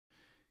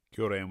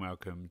Kia ora and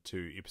welcome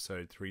to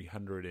episode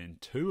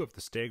 302 of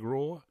the Stag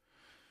Roar.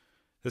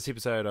 This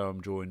episode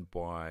I'm joined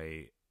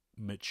by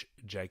Mitch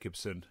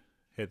Jacobson.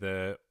 Had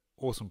the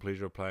awesome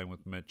pleasure of playing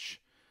with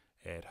Mitch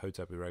at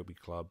Ārepa Rugby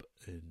Club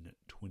in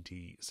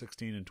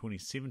 2016 and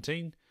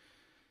 2017.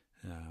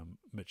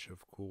 Mitch,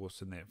 of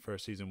course, in that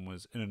first season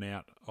was in and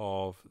out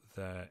of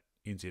the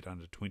NZ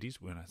under-20s.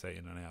 When I say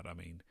in and out, I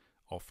mean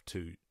off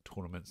to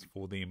tournaments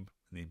for them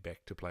and then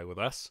back to play with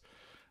us.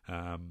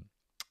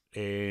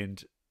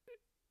 And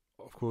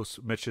of course,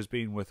 Mitch has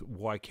been with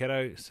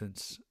Waikato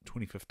since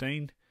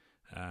 2015.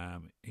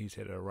 He's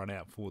had a run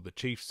out for the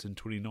Chiefs in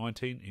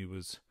 2019. He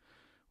was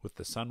with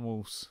the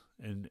Sunwolves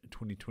in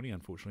 2020,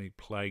 unfortunately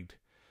plagued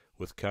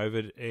with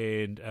COVID.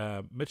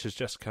 And Mitch has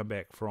just come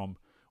back from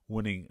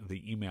winning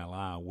the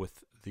MLR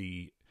with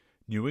the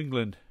New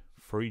England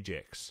Free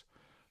Jacks.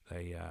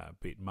 They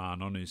beat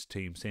Ma'anonu's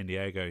team, San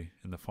Diego,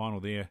 in the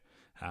final there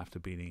after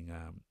beating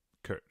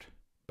Kurt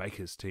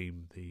Baker's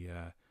team, the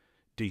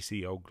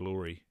DC Old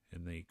Glory,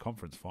 in the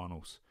conference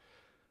finals.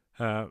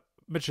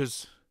 Mitch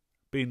has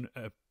been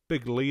a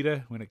big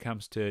leader when it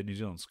comes to New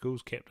Zealand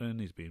schools captain.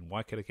 He's been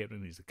Waikato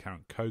captain. He's the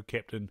current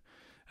co-captain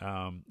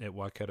at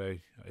Waikato.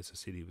 As I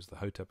said, he was the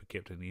Ārepa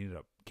captain. He ended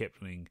up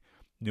captaining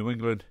New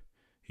England.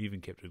 He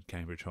even captained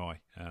Cambridge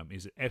High.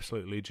 He's an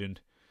absolute legend.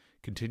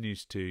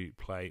 Continues to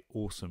play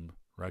awesome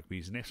rugby.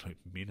 He's an absolute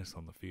menace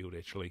on the field,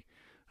 actually.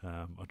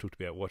 I talked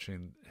about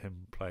watching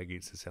him play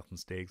against the Southern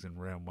Stags in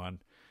round one.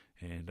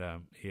 And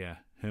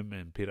him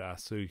and Peter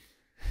Asu,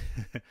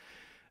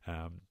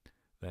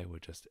 they were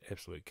just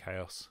absolute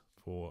chaos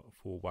for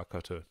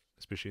Waikato,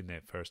 especially in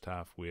that first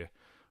half where,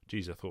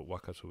 I thought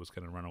Waikato was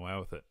going to run away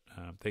with it.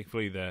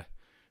 Thankfully, the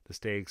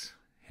Stags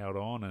held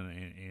on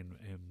and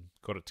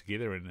got it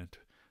together, and it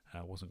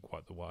wasn't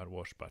quite the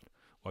whitewash, but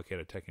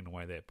Waikato taking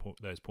away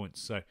those points.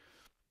 So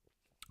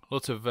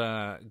lots of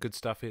good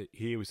stuff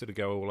here. We sort of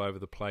go all over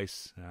the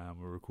place.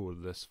 We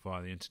recorded this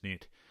via the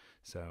internet.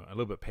 So a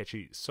little bit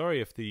patchy.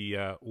 Sorry if the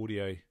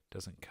audio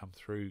doesn't come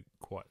through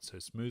quite so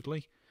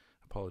smoothly.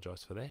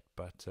 Apologise for that.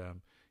 But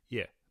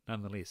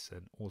nonetheless,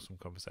 an awesome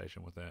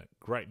conversation with a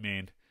great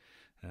man.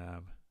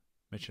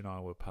 Mitch and I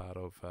were part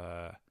of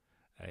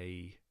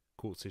a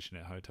court session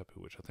at Ārepa,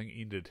 which I think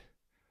ended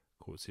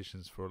court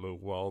sessions for a little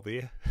while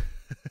there.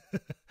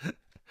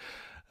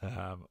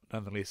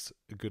 Nonetheless,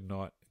 a good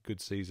night,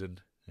 good season,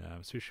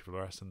 especially for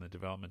us in the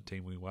development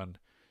team. We won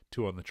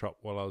 2 on the trot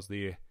while I was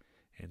there.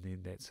 And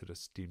then that sort of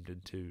stemmed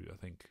into, I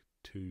think,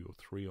 2 or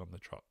 3 on the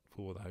trot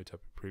for the Ārepa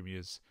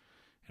Premiers.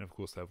 And, of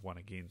course, they've won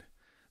again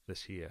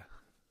this year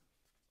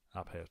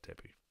up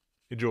Ārepa.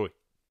 Enjoy.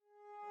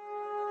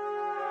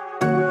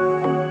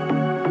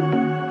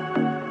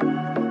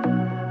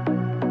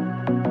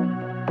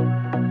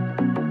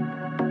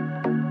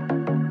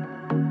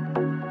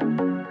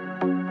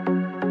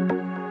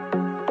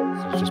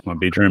 This is just my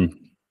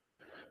bedroom.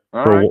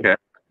 Okay.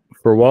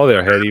 For a while there,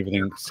 I had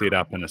everything set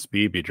up in a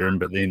spare bedroom,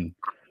 but then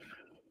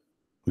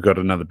we got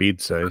another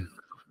bed, so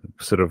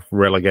sort of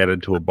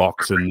relegated to a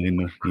box, and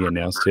then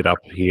now set up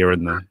here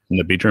in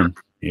the bedroom.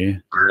 Yeah,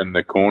 In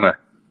the corner.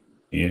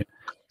 Yeah.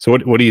 So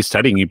what are you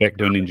studying? You back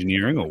doing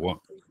engineering or what?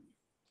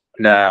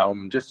 No,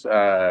 I'm just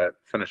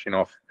finishing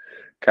off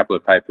a couple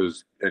of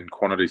papers in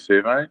quantity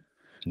surveying.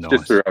 It's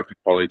just through Open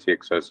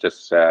Polytech, so it's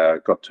just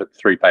got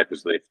 3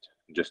 papers left.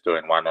 I'm just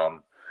doing one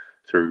on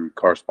through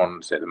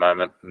correspondence at the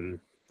moment, and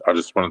I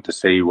just wanted to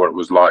see what it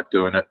was like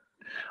doing it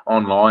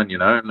online,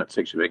 and it's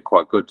actually been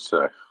quite good.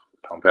 So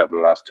I'm about the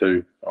last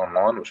 2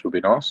 online, which will be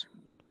nice.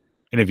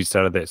 And have you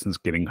started that since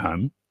getting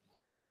home?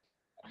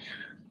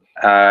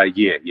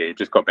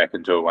 Just got back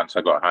into it once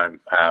I got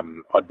home.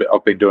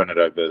 I've been doing it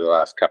over the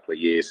last couple of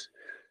years,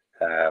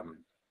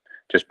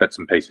 just bits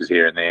and pieces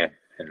here and there,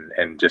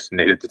 and just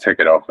needed to tick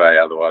it off,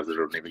 otherwise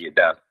it'll never get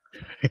done.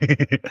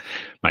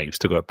 Mate, you've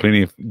still got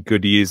plenty of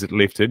good years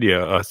left in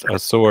you. I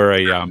saw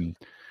a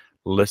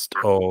list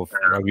of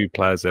rugby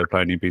players that are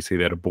playing NPC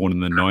that are born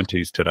in the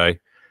 90s today.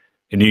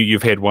 And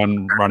you've had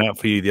one run out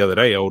for you the other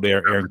day, old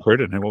Aaron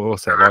Cruden.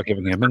 What's that like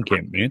having him in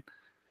camp, man?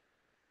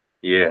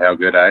 Yeah, how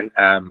good, eh?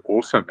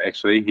 Awesome,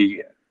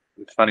 actually.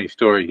 Funny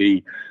story,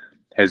 he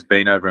has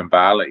been over in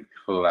Bali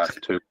for the last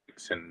 2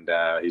 weeks, and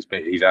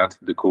he's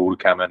answered the call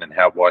to come in and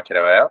help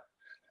Waikato out.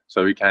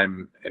 So he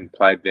came and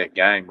played that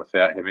game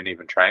without having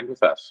even trained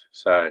with us.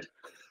 So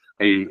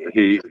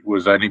he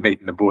was only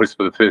meeting the boys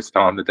for the first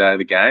time the day of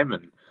the game,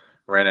 and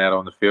ran out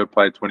on the field,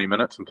 played 20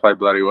 minutes, and played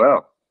bloody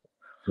well.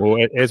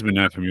 Well, as we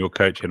know from your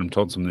coach, Adam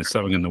Thompson, there's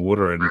something in the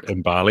water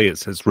in Bali.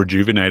 It's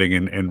rejuvenating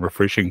and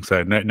refreshing.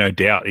 So no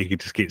doubt he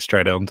could just get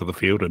straight out onto the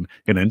field and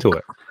into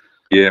it.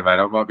 Yeah, mate,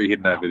 I might be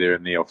heading over there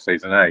in the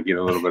off-season, get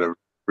a little bit of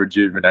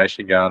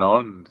rejuvenation going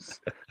on, and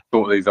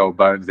sort these old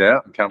bones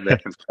out and come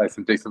back and play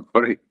some decent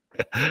footy.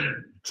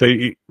 So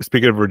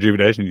speaking of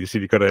rejuvenation, you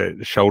said you got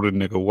a shoulder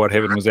nickel. What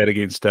happened? Was that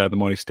against the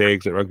Mighty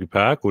Stags at Rugby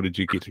Park, or did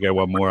you get to go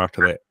one more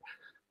after that?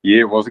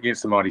 Yeah, it was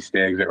against the Mighty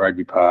Stags at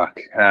Rugby Park.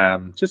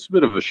 Just a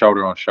bit of a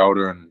shoulder on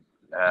shoulder, and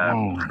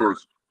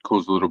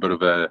caused a little bit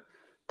of a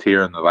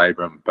tear in the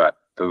labrum, but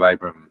the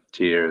labrum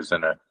tear is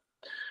in a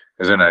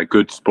in a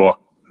good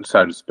spot,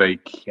 so to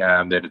speak,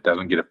 that it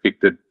doesn't get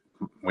affected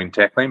when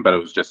tackling, but it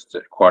was just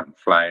quite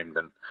inflamed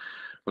and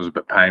it was a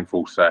bit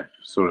painful. So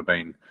sort of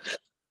been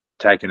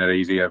taking it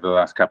easy over the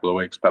last couple of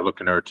weeks, but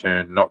looking to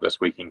return not this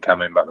weekend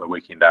coming, but the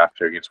weekend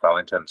after against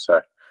Wellington.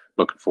 So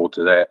looking forward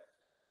to that.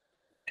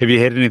 Have you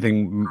had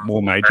anything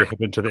more major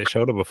happen to that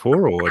shoulder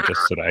before, or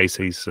just sort of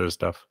AC sort of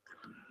stuff?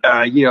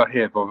 Yeah, I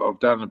have. I've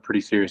done a pretty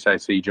serious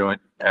AC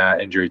joint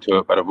injury to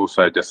it, but I've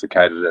also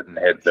dislocated it and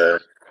had the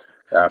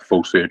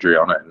full surgery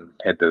on it and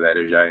had the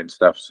lattice and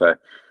stuff. So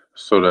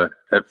sort of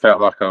it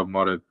felt like I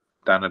might have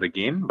done it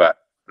again, but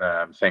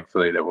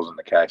thankfully that wasn't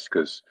the case,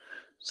 because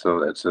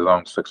so it's a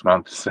long 6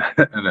 months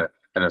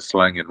in a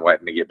sling and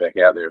waiting to get back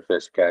out there if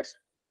that's the case.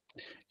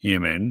 Yeah,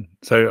 man.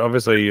 So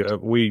obviously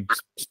we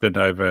spent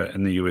over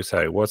in the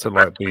USA. What's it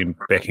like being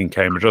back in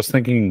Cambridge? I was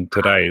thinking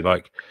today,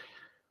 like,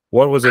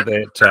 what was it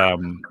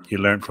that you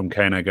learned from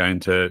Kano going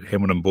to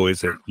Hamilton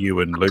Boys that you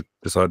and Luke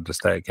decided to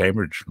stay at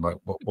Cambridge? Like,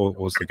 what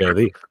was the go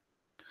there?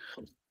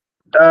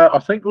 I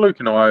think Luke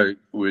and I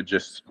were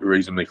just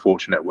reasonably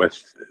fortunate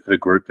with the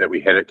group that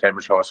we had at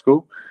Cambridge High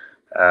School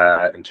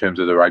in terms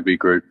of the rugby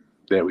group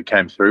that we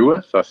came through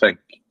with. I think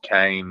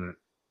Kane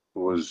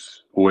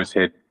was always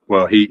had,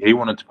 well, he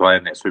wanted to play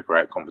in that Super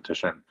 8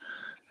 competition.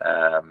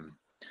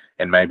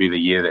 And maybe the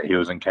year that he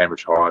was in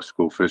Cambridge High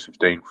School, first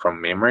 15 from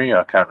memory,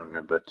 I can't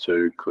remember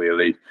too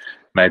clearly.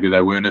 Maybe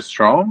they weren't as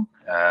strong,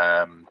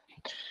 and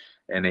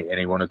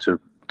he wanted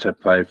to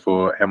play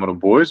for Hamilton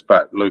Boys.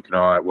 But Luke and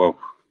I, well,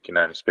 can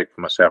only speak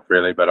for myself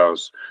really, but I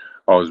was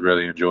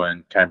really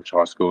enjoying Cambridge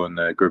High School and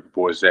the group of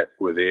boys that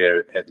were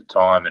there at the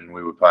time, and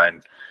we were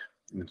playing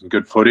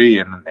good footy,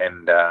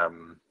 and I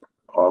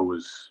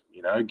was,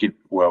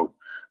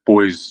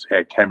 boys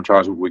at Cambridge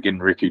High School were getting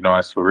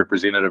recognised for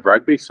representative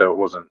rugby,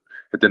 so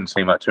it didn't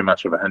seem like too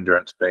much of a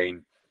hindrance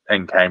being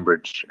in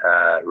Cambridge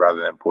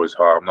rather than Boys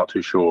High. I'm not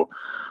too sure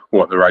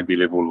what the rugby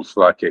level is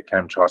like at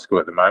Cambridge High School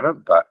at the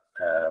moment, but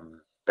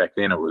back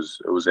then it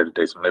was at a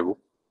decent level.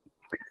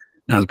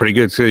 That was pretty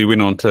good. So you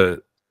went on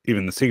to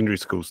even the secondary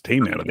schools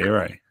team out of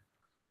there, eh?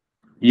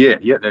 Yeah,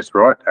 that's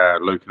right.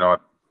 Luke and I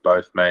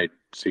both made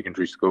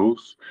secondary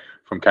schools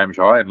from Cambridge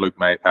High, and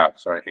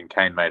and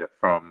Kane made it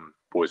from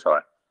Boys High.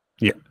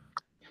 Yeah.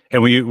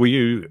 And were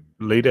you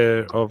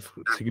leader of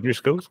secondary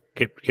schools,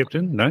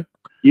 captain? No.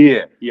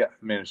 Yeah.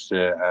 Managed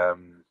to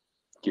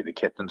get the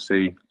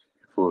captaincy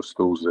for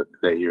schools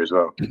that year as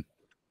well.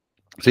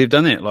 So you've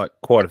done that like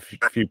quite a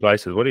few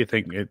places. What do you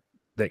think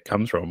that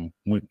comes from?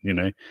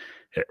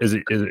 Is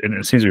it? And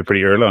it seems to be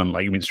pretty early on.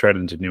 Like you went straight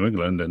into New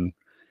England and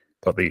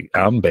got the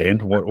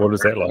armband. What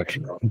is that like?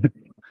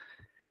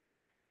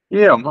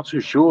 Yeah, I'm not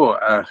too sure.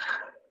 I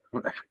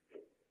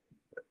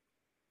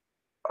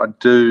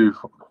do.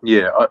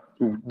 Yeah,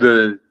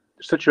 the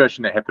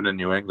situation that happened in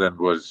New England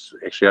was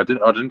actually I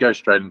didn't go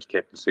straight into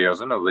captaincy. I was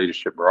in a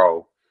leadership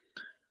role,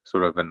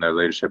 sort of in the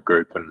leadership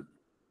group and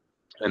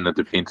in the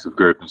defensive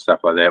group and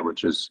stuff like that,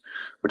 which is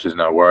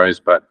no worries.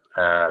 But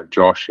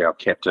Josh, our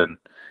captain,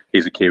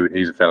 he's a Kiwi.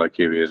 He's a fellow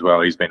Kiwi as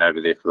well. He's been over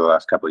there for the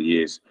last couple of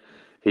years.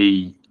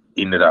 He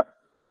ended up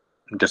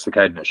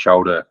dislocating his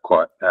shoulder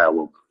quite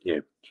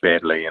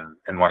badly in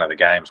one of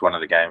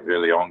the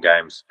early on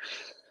games,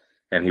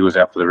 and he was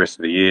out for the rest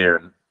of the year.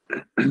 And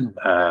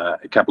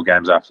a couple of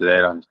games after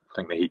that, I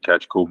think the head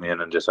coach called me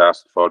in and just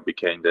asked if I'd be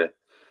keen to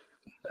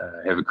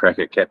have a crack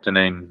at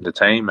captaining the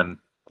team. And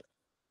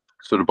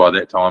sort of by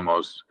that time, I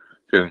was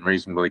feeling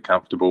reasonably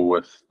comfortable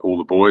with all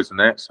the boys and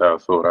that, so I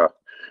thought I'd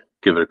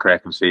give it a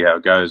crack and see how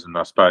it goes. And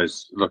I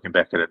suppose looking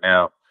back at it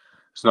now,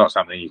 it's not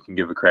something you can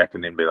give a crack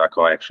and then be like,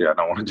 I don't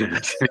want to do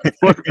this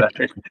anymore.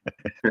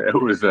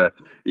 It was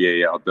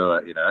I'll do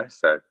it,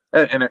 So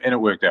and it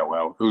worked out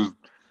well. It was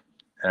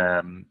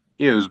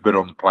it was a bit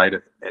on the plate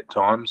at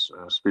times,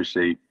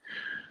 especially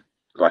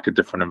like a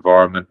different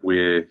environment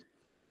where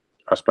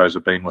I suppose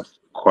I've been with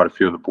quite a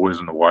few of the boys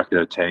in the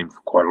Waikato team for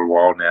quite a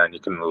while now, and you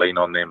can lean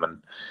on them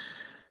and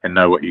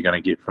know what you're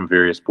going to get from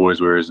various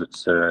boys, whereas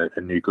it's a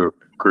new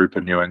group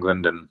in New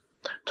England, and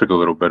took a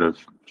little bit of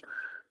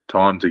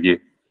time to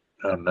get,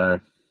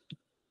 find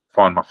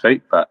my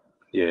feet. But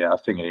yeah, I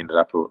think it ended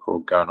up all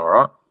going all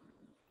right.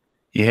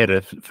 You had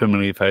a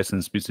familiar face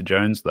in Spencer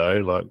Jones, though.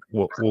 Like,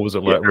 what was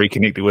it like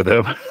reconnecting with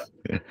him?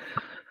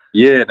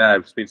 Yeah,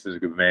 no, Spencer's a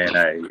good man.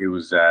 He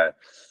was.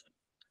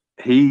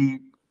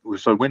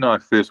 So when I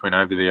first went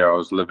over there, I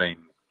was living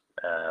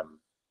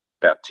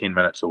about 10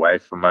 minutes away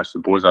from most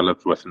of the boys. I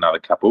lived with another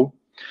couple,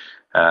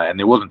 and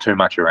there wasn't too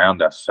much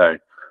around us. So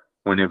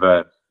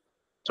whenever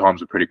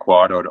times were pretty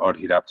quiet, I'd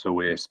head up to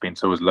where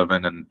Spencer was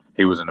living, and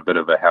he was in a bit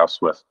of a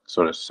house with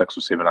sort of 6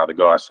 or 7 other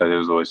guys. So there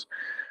was always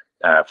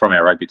from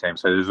our rugby team.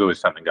 So there's always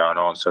something going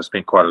on. So I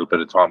spent quite a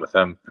bit of time with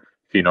him, a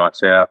few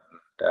nights out,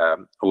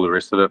 all the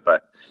rest of it.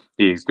 But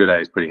yeah, he's good.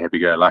 He's pretty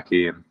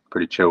happy-go-lucky and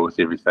pretty chill with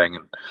everything.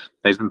 And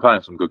he's been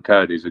playing some good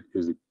code. He's a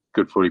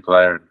good footy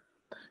player, and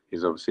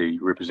he's obviously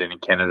representing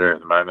Canada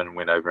at the moment, and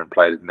went over and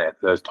played in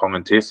those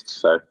Tongan tests.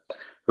 So it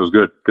was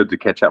good to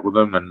catch up with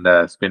him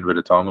and spend a bit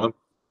of time with him.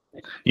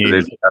 Yeah.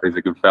 He's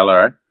a good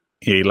fella, eh?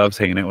 Yeah, he loves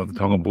hanging out with the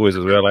Tongan boys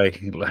as well, eh?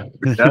 He does.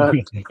 He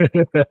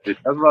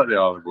does like the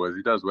Island boys.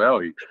 He does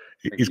well.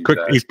 He's quick.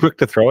 He's quick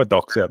to throw at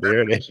docs out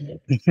there, isn't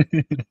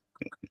he?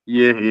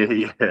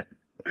 Yeah.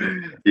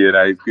 Yeah,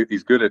 no, he's good.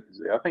 He's good at.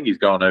 I think he's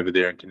gone over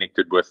there and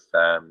connected with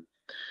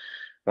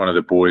one of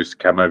the boys.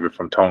 Come over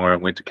from Tonga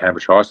and went to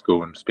Cambridge High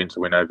School, and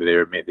Spencer went over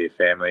there and met their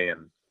family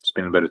and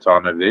spent a bit of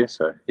time over there.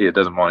 So yeah,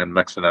 doesn't mind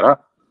mixing it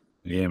up.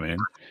 Yeah, man.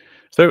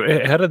 So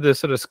how did the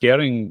sort of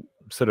scouting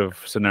sort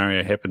of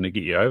scenario happen to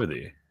get you over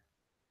there?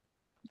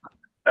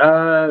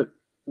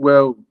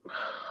 Well,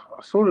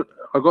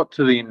 I got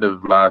to the end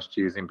of last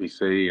year's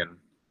NPC and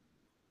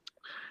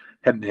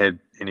hadn't had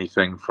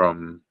anything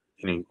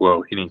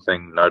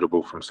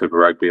notable from Super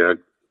Rugby. I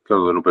got a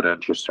little bit of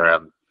interest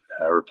around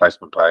a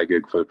replacement player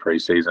gig for the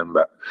pre-season,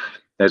 but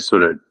that's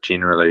sort of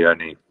generally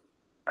only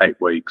 8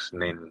 weeks,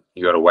 and then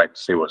you got to wait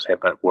to see what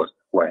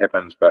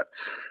happens. But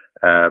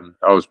I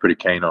was pretty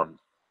keen on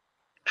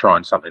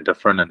trying something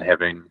different and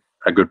having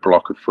a good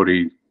block of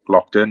footy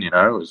locked in. It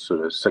was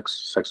sort of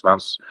six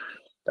months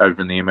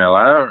over in the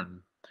MLR, and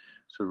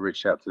sort of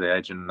reached out to the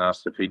agent and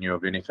asked if he knew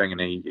of anything,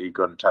 and he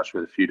got in touch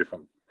with a few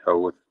different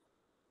with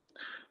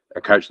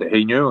a coach that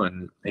he knew,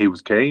 and he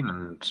was keen,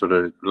 and sort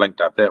of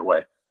linked up that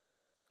way.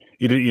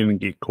 You didn't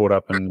get caught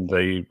up in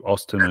the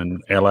Austin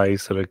and LA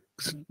sort of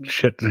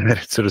shit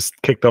that sort of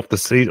kicked off the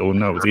season, or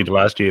no, it was the end of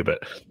last year,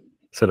 but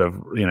sort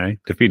of,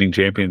 defeating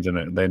champions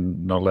and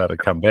then not allowed to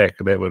come back.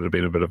 That would have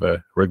been a bit of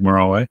a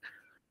rigmarole, eh?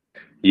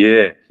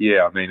 Yeah.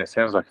 I mean, it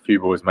sounds like a few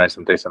boys made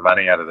some decent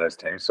money out of those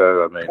teams,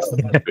 so I mean,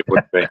 it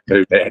wouldn't be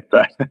too bad.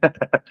 But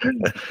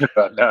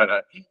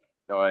no,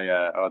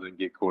 I didn't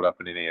get caught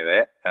up in any of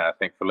that,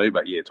 thankfully.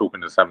 But yeah,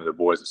 talking to some of the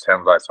boys, it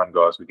sounds like some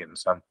guys were getting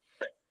some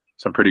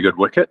pretty good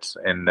wickets,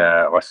 and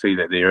I see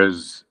that there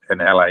is an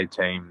LA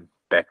team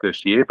back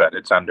this year, but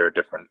it's under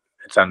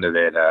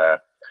that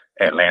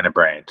Atlanta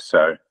brand.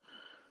 So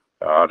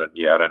I don't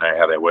know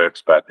how that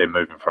works, but they're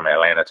moving from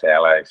Atlanta to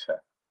LA, so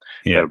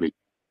yeah,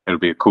 it'll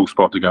be a cool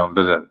spot to go and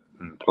visit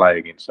and play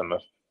against them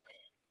if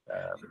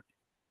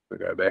we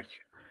go back.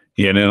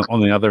 Yeah, now on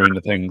the other end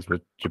of things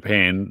with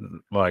Japan,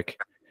 like,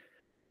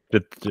 are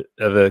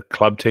the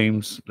club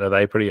teams, are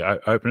they pretty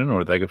open,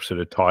 or are they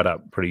sort of tied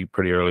up pretty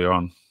early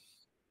on?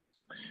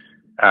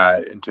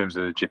 In terms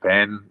of the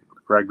Japan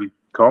rugby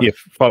comp? Yeah,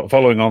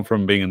 following on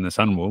from being in the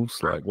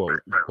Sunwolves, like what?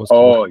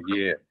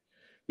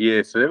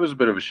 Yeah. So that was a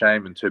bit of a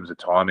shame in terms of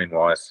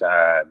timing-wise,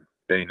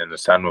 being in the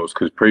Sunwolves,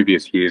 because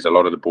previous years a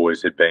lot of the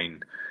boys had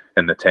been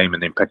in the team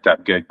and then picked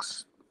up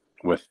gigs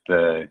with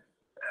the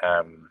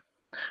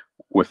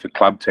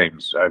club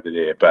teams over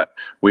there. But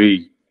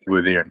we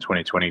were there in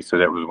 2020, so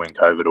that was when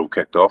COVID all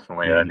kicked off, and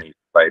we only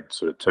played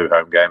sort of 2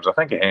 home games. I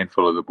think a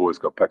handful of the boys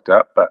got picked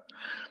up, but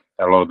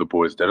a lot of the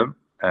boys didn't.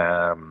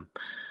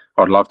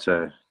 I'd love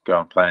to go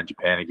and play in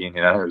Japan again.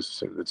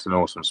 It's an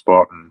awesome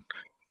spot, and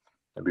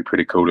it'd be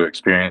pretty cool to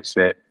experience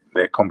that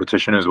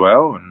competition as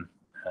well, and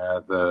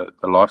the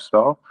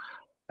lifestyle.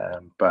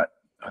 But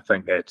I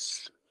think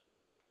that's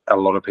a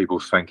lot of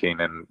people's thinking,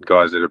 and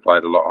guys that have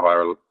played a lot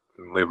higher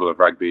level of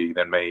rugby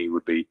than me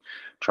would be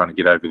trying to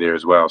get over there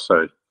as well.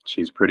 So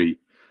she's pretty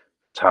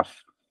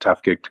tough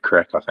gig to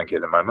crack, I think,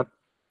 at the moment.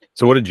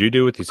 So what did you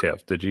do with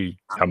yourself? Did you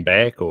come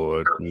back,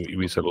 or were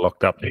you sort of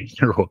locked up there?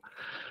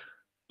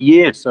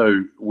 Yeah,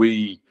 so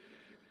we,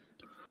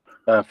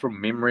 from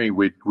memory,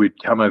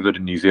 we'd come over to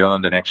New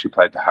Zealand and actually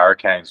played the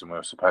Hurricanes, and we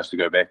were supposed to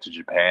go back to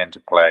Japan to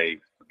play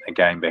a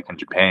game back in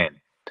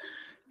Japan.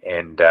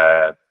 And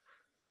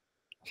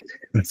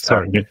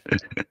sorry,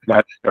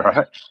 that's all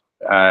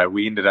right.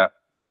 We ended up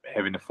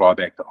having to fly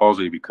back to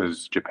Aussie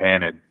because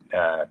Japan had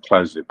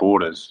closed their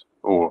borders,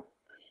 or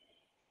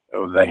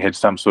they had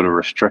some sort of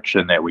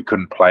restriction that we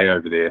couldn't play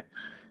over there.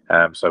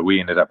 So we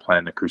ended up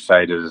playing the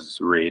Crusaders,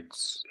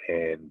 Reds,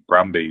 and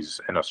Brumbies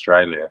in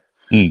Australia.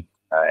 And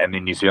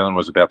then New Zealand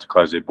was about to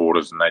close their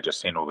borders, and they just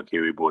sent all the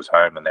Kiwi boys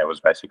home, and that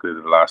was basically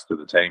the last of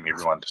the team.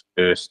 Everyone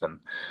dispersed and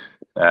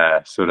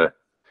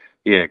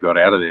got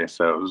out of there.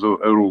 So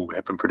it all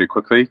happened pretty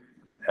quickly.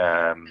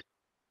 It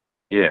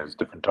was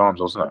different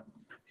times, wasn't it?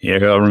 Yeah,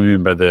 I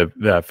remember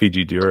the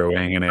Fiji Duro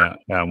hanging out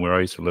where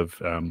I used to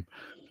live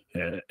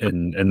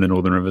in the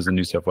Northern Rivers in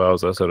New South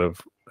Wales. I sort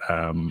of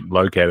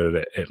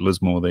located at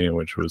Lismore there,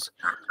 which was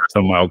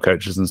some of my old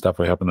coaches and stuff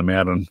were helping them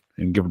out and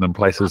giving them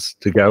places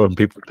to go and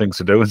things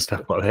to do and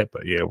stuff like that.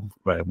 But yeah,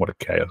 man, what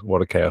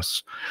a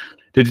chaos.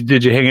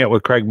 Did you hang out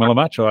with Craig Miller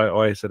much?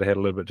 I sort of had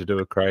a little bit to do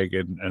with Craig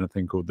and a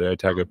thing called the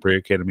Otago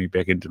Pre-Academy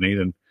back in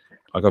Dunedin.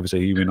 Like,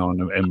 obviously he went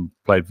on and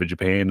played for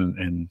Japan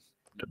and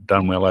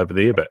done well over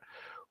there, but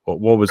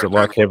what was it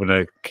like having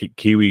a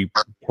Kiwi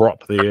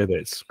prop there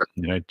that's,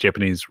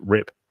 Japanese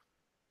rep?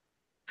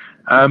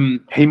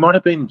 He might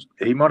have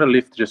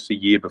left just a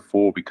year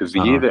before, because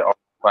the year that I was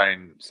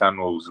playing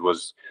Sunwolves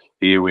was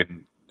the year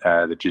when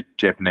the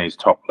Japanese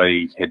top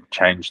league had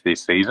changed their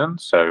season.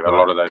 So a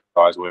lot of those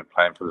guys weren't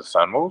playing for the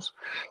Sunwolves.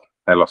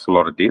 They lost a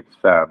lot of depth.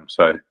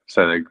 So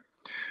they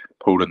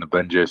pulled in the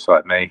bin just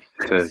like me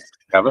to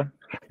cover.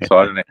 So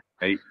I didn't have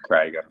to meet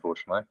Craig,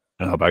 unfortunately.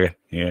 Oh, bugger,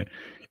 yeah.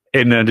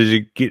 And did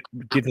you get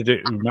to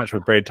do much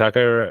with Brad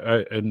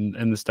Tucker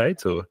in the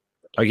States, or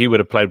like you would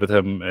have played with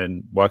him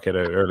in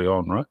Waikato early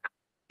on, right?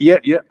 Yeah,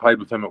 played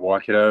with him at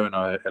Waikato, and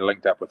I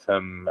linked up with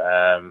him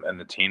in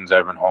the tens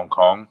over in Hong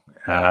Kong,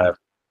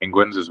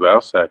 Penguins as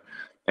well. So,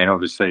 and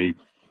obviously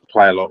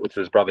play a lot with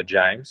his brother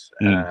James.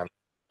 Yeah,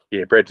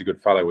 Brad's a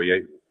good fellow.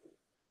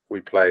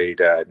 We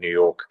played New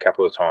York a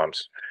couple of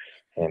times,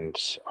 and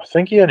I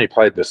think he only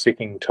played the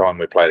second time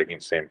we played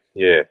against them.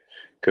 Yeah,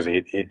 because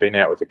he'd been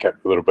out with a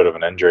little bit of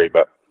an injury,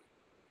 but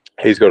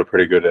he's got a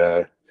pretty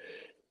good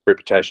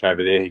reputation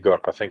over there.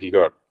 I think he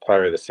got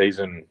Player of the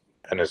Season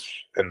in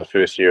the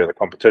first year of the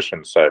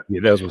competition. So yeah,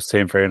 that was with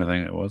Sam Fran, I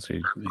think it was.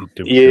 He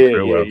did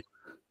real well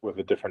with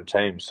a different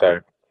team. So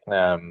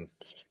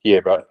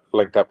but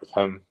linked up with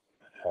him.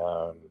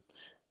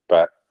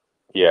 But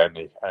yeah,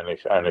 only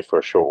for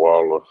a short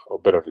while, or a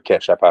bit of a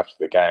catch up after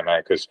the game,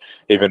 because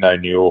even though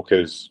New York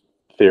is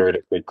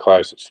theoretically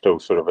close, it's still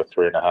sort of a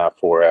 3.5,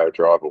 4 hour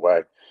drive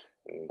away.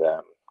 And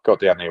got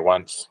down there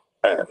once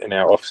in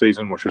our off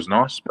season, which was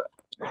nice. But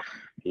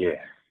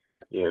yeah,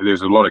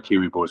 there's a lot of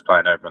Kiwi boys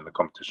playing over in the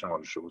competition,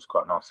 which was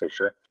quite nice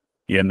actually.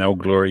 Yeah, and Old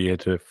Glory, you had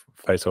to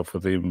face off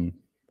with them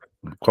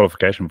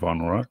qualification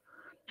final, right?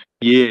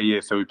 Yeah.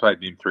 So we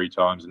played them 3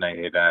 times, and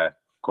they had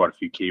quite a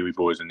few Kiwi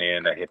boys in there,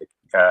 and they had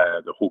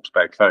the Hawke's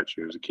Bay coach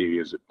who was a Kiwi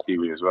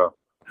as well.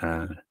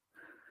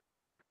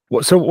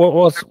 What's the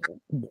level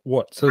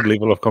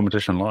of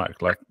competition like?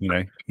 Like,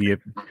 you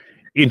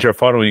enter a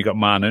final and you got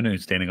Manunu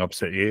standing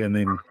opposite you, and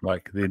then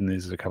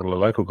there's a couple of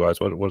local guys.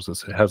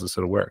 How's this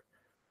sort of work?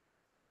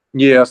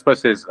 Yeah, I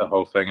suppose there's a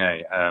whole thing.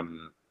 I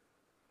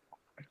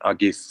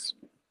guess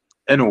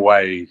in a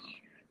way,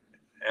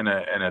 in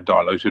a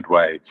diluted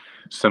way,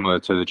 similar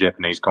to the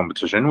Japanese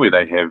competition,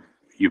 where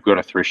you've got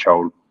a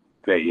threshold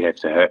that you have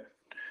to hit.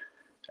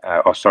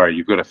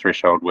 You've got a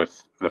threshold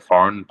with the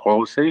foreign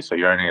policy, so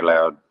you're only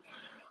allowed.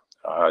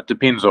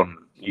 Depends on,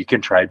 you can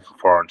trade for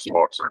foreign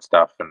spots and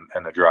stuff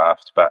in the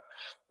draft, but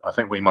I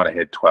think we might have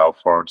had 12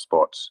 foreign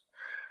spots,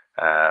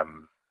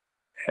 and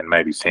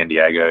maybe San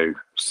Diego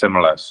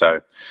similar.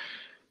 So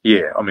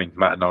yeah, I mean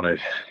Martinonu,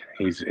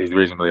 he's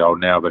reasonably old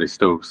now, but he's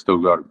still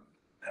got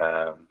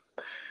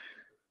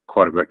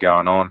quite a bit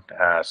going on.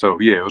 So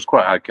yeah, it was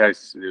quite a hard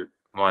case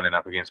lining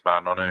up against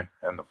Martinonu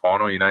in the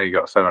final. You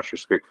got so much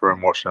respect for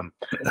him, watching him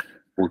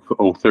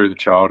all through the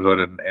childhood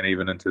and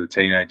even into the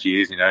teenage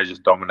years,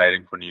 just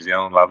dominating for New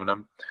Zealand, loving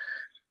him.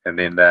 And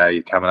then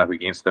you're coming up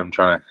against him,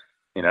 trying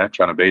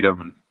to beat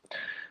him and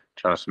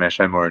trying to smash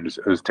him or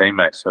his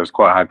teammates. So it's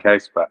quite a hard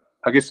case. But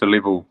I guess the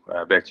level,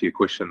 back to your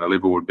question, the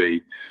level would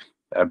be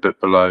a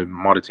bit below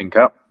Mitre 10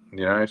 Cup,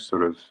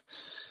 sort of,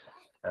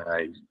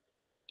 I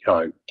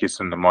guess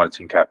in the Mitre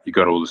 10 Cup, you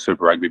got all the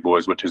Super Rugby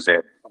boys, which is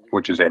that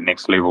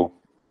next level,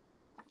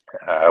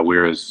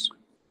 whereas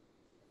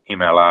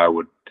MLR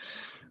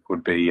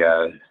would be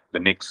the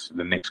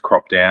next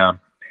crop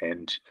down,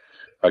 and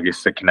I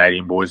guess the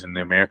Canadian boys and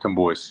the American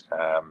boys.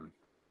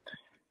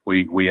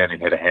 We only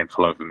had a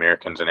handful of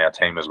Americans in our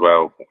team as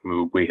well.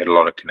 We had a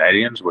lot of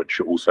Canadians,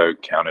 which also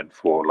counted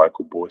for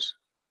local boys.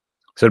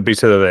 So it'd be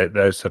sort of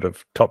those sort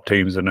of top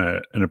teams in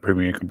a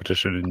premier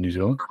competition in New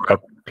Zealand,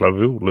 club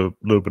level, a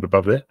little bit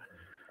above that.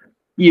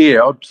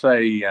 Yeah, I'd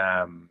say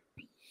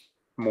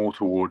more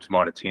towards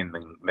Mitre 10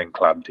 than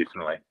club,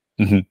 definitely.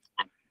 Mm-hmm.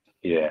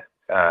 Yeah.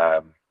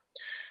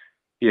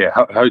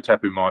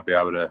 Hotapu might be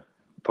able to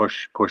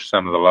push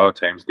some of the lower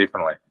teams,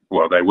 definitely.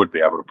 Well, they would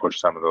be able to push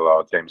some of the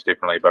lower teams,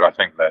 definitely. But I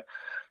think that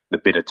the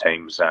better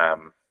teams,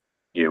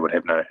 would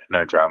have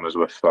no dramas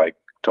with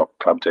top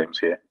club teams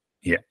here.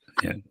 Yeah,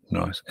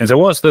 nice. And so,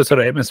 what's the sort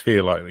of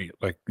atmosphere like?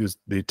 Like, is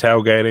the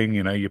tailgating?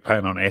 You're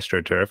playing on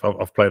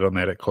AstroTurf. I've played on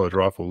that at College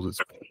Rifles.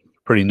 It's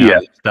pretty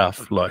gnarly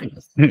stuff. Like,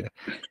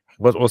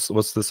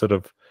 what's the sort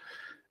of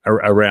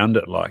around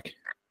it like?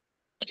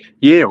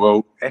 Yeah,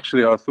 well,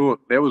 actually, I thought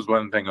that was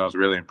one thing I was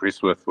really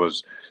impressed with,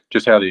 was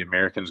just how the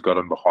Americans got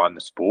in behind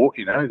the sport.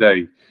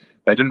 They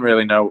didn't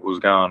really know what was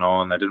going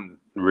on. They didn't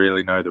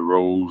really know the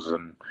rules,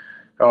 and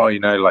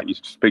you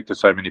speak to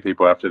so many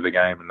people after the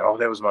game, and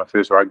that was my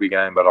first rugby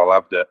game, but I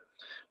loved it.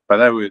 But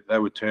they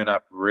would turn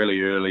up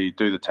really early,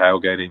 do the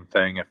tailgating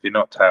thing. If they're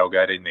not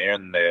tailgating, they're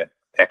in their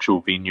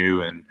actual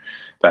venue, and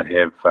they'd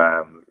have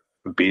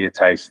beer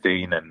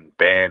tasting and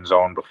bands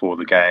on before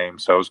the game.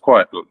 So it was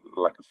quite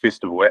like a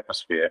festival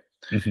atmosphere.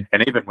 Mm-hmm.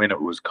 And even when it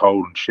was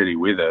cold and shitty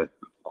weather,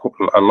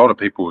 a lot of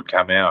people would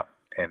come out,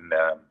 and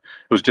it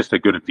was just a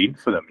good event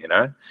for them,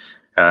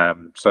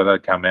 So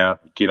they'd come out,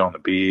 get on the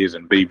beers,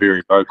 and be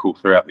very vocal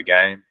throughout the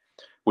game.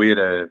 We had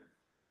a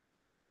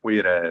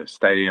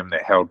stadium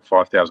that held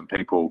 5,000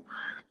 people,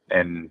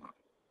 and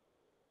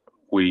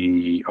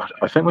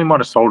I think we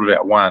might have sold it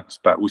out once,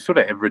 but we sort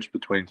of averaged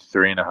between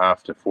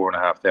 3,500 to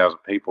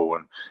 4,500 people,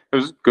 and it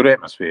was a good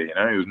atmosphere.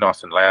 It was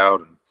nice and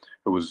loud, and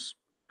it was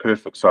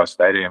perfect size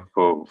stadium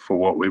for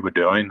what we were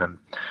doing. And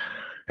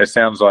it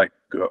sounds like,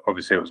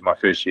 obviously, it was my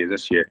first year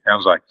this year. It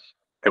sounds like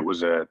it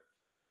was a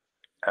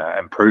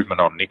improvement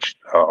on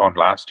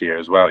last year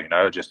as well.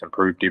 It just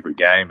improved every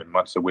game, and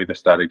once the weather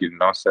started getting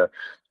nicer,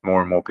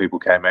 more and more people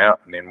came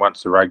out. And then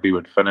once the rugby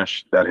would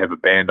finish, they'd have a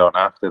band on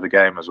after the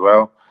game as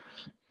well.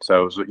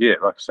 So it was, yeah,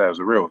 like I say, it was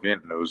a real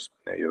event, and it was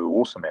an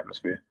awesome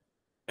atmosphere.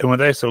 And were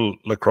they still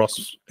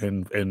lacrosse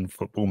and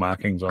football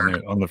markings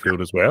on the field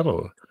as well?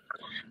 Or?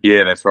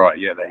 Yeah, that's right.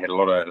 Yeah, they had a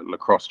lot of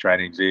lacrosse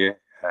trainings there,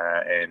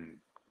 and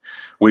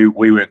we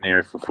weren't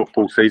there for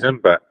football season,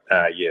 but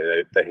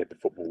yeah, they had the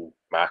football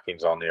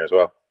markings on there as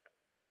well.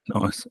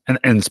 Nice.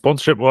 And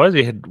sponsorship wise,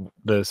 you had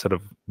the sort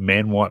of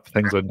man wipe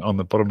things on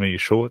the bottom of your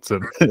shorts,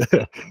 and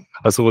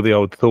I saw the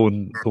old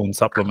Thorn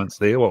supplements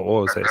there. What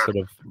was that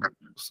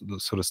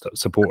sort of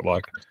support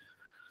like?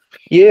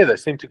 Yeah, they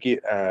seem to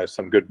get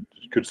some good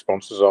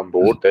sponsors on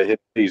board. They had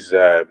these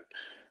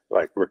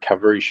like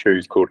recovery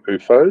shoes called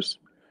UFOs,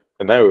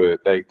 and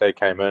they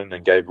came in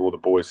and gave all the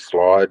boys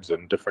slides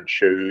and different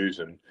shoes,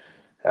 and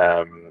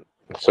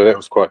so that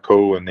was quite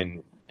cool. And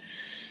then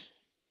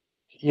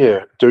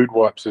yeah, Dude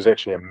Wipes is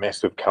actually a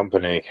massive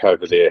company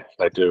over there.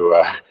 They do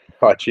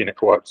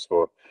hygienic wipes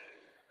for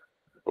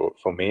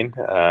men.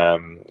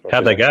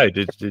 How'd they go?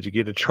 Did you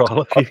get a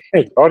trial? I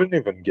didn't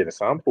even get a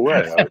sample.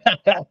 I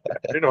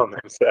on them,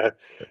 so I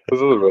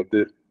was a little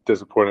bit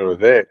disappointed with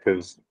that,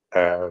 because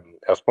our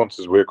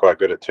sponsors were quite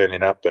good at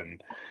turning up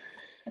and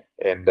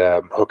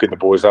hooking the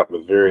boys up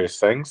with various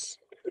things.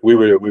 We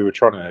were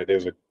trying to. There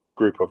was a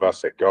group of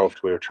us that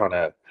golfed. We were trying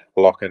to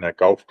lock in a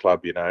golf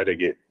club, to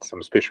get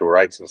some special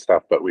rates and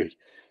stuff, but we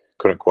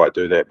couldn't quite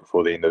do that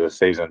before the end of the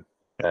season.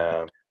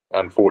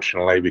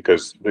 Unfortunately,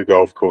 because the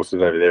golf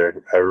courses over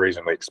there are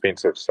reasonably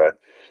expensive, so it'd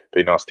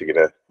be nice to get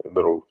a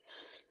little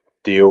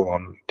deal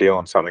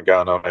on something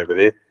going on over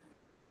there.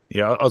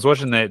 Yeah, I was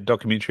watching that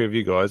documentary of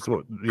you guys.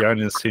 The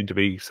owners seem to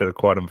be sort of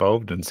quite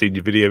involved and send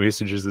you video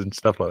messages and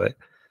stuff like that.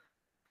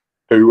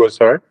 Who was,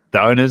 sorry?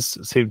 The owners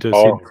seem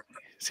to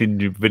send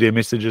you video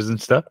messages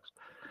and stuff.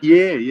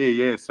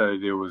 Yeah. So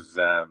there was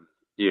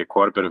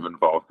quite a bit of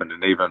involvement,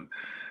 and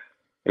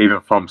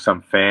even from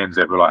some fans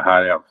that were like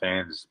hard out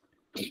fans,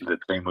 the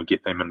team would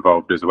get them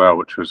involved as well,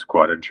 which was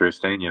quite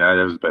interesting.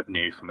 That was a bit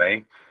new for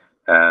me.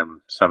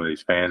 Some of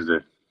these fans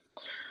are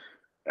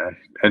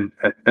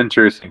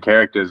interesting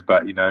characters,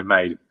 but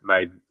made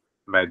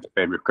the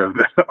fabric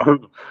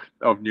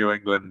of New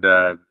England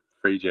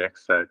Free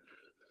Jacks. So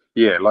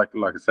yeah, like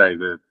I say,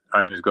 the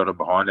owners got them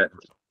behind it.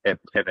 At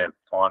that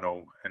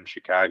final in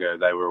Chicago,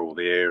 they were all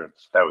there, and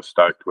they were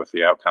stoked with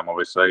the outcome.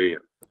 Obviously,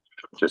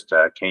 just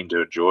keen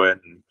to enjoy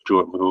it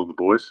with all the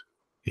boys.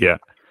 Yeah.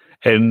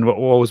 And what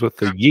was with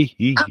the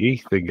yee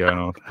thing going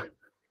on?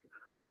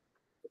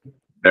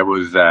 That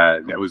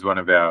was one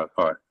of our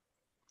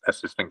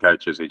assistant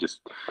coaches. He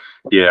just,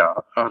 I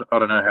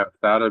don't know how it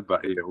started,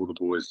 but all the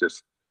boys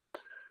just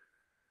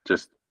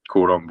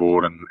caught on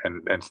board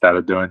and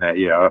started doing that.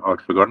 Yeah,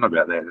 I'd forgotten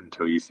about that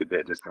until you said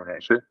that just now,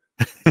 actually.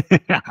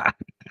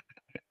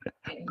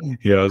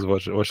 Yeah, I was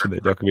watching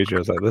that documentary. I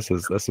was like, this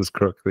is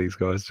crook. These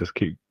guys just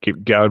keep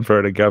going for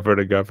it and go for it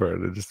and go for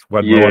it. And just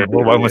one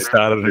was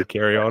started and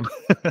carry on.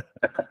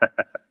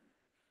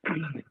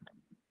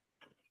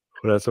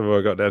 What else have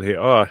I got down here?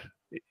 Oh,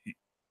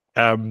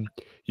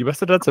 you must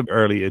have done some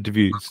early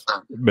interviews,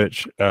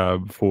 Mitch,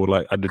 for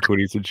like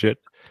under-20s and shit.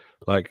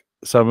 Like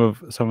some of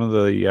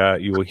the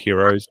your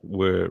heroes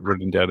were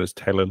written down as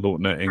Taylor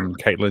Lautner and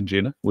Caitlyn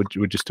Jenner. Would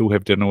you still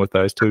have dinner with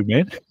those two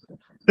men?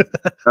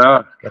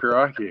 Oh,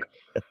 crikey!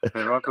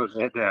 Have I put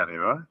that down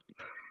here, right?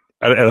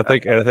 And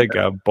I think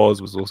Boz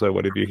was also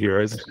one of your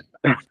heroes.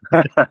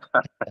 Might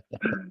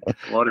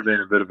have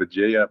been a bit of a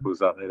G up or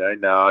something.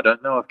 No, I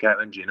don't know if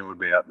Caitlyn Jenner would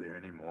be up there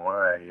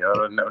anymore. I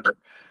don't know.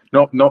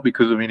 Not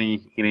because of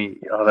any. I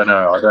don't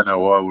know. I don't know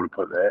why I would have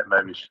put that.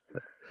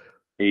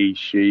 Maybe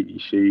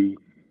she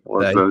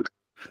was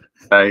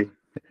they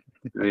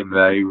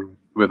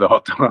were the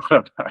hot time. I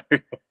don't know.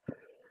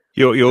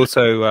 You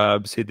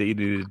also said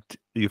that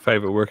your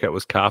favourite workout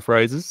was calf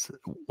raises.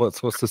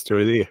 What's the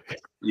story there?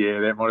 Yeah,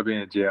 that might have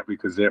been a jab,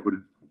 because that'd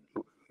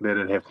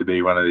have to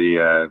be one of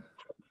the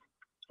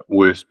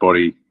worst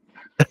body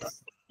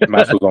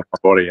muscles on my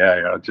body.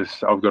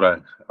 I've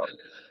got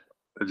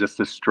just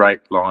a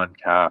straight line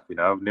calf.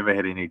 I've never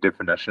had any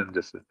definition.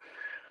 Just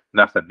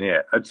nothing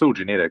there. It's all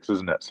genetics,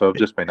 isn't it? So I've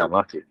just been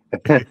unlucky.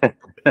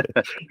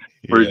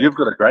 Whereas you've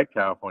got a great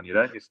calf on you,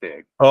 don't you,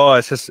 Stag? Oh,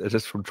 it's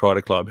just from trying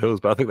to climb hills,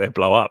 but I think they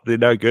blow up. They're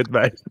no good,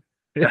 mate.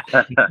 I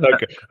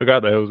go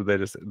up the hills and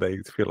they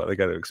feel like they're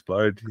going to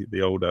explode.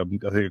 The old I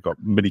think I've got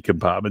mini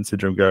compartment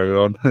syndrome going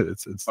on.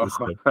 It's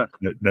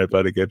no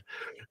bloody good.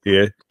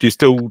 Yeah. Do you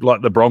still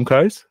like the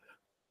Broncos?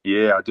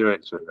 Yeah, I do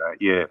actually.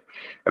 Yeah,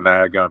 and they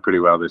are going pretty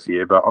well this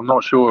year. But I'm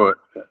not sure.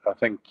 I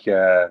think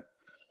I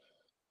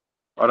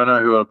don't know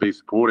who I'd be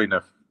supporting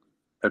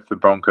if the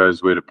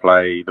Broncos were to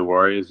play the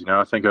Warriors.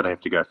 I think I'd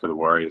have to go for the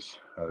Warriors.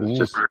 It's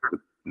just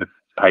the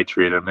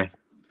patriot in me.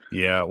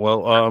 Yeah.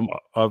 Well, I'm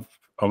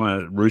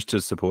a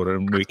Roosters supporter,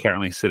 and we're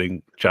currently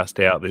sitting just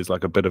out. There's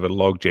like a bit of a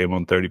log jam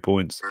on 30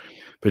 points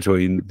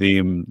between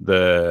them,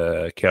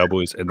 the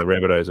Cowboys, and the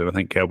Rabbitohs. And I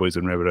think Cowboys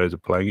and Rabbitohs are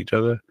playing each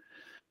other.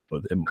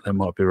 But that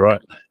might be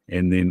right.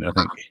 And then I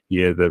think,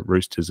 the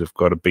Roosters have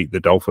got to beat the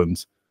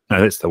Dolphins.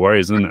 No, that's the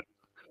Warriors, isn't it?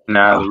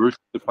 No, the Roosters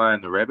are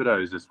playing the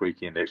Rabbitohs this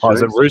weekend, actually. Oh,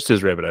 is it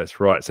Roosters Rabbitohs?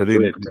 Right. So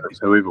then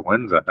whoever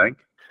wins, I think.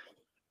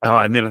 Oh,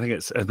 and then I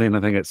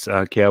think it's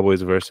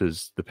Cowboys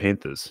versus the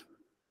Panthers.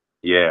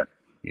 Yeah.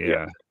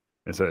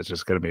 And so it's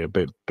just going to be a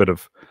bit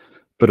of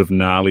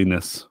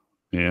gnarliness.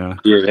 Yeah.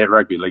 Yeah, that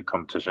rugby league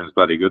competition is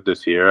bloody good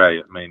this year,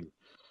 eh? I mean,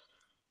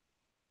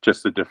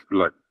 just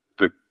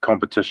the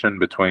competition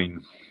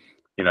between,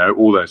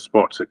 all those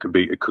spots. It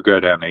could go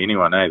down to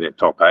anyone, eh? That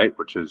top 8,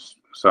 which is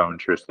so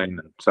interesting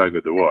and so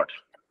good to watch.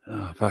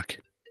 Oh fuck!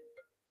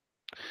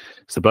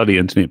 It's the bloody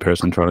internet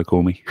person trying to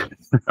call me.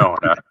 Oh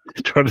no!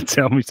 Trying to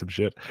tell me some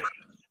shit.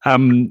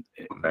 Okay.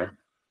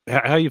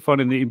 How are you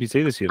finding the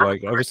NPC this year?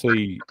 Like,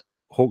 obviously,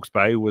 Hawke's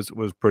Bay was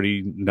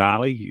pretty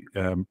gnarly.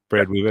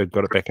 Brad Weaver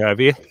got it back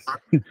over here.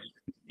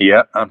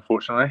 Yeah,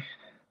 unfortunately.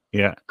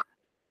 Yeah,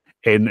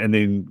 and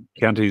then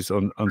counties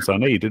on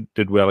Sunday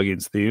did well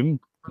against them.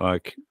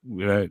 Like,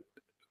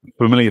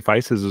 familiar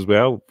faces as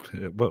well.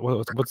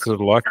 What's it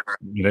like?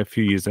 A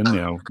few years in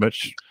now,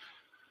 Mitch.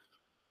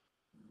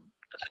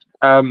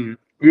 Yeah.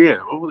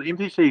 Well, the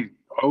NPC,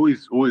 I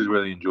always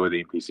really enjoy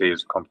the NPC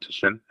as a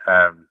competition.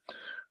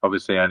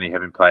 Obviously, only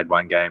having played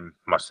one game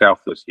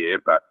myself this year,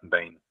 but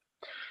been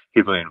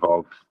heavily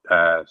involved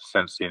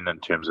since then in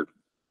terms of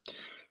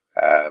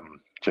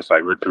just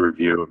like the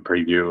review and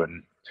preview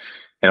and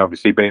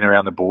obviously being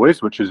around the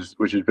boys, which has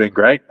been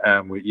great.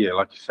 Like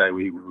you say,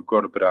 we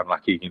got a bit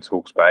unlucky against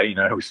Hawke's Bay.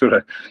 We sort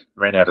of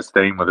ran out of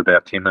steam with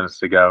about 10 minutes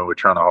to go. We're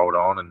trying to hold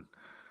on, and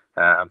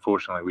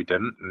unfortunately we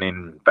didn't. And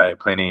then Bay of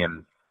Plenty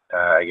and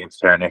against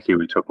Taranaki,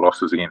 we took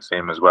losses against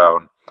them as well.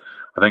 And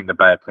I think the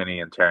Bay of Plenty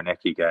and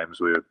Taranaki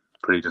games, we were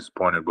pretty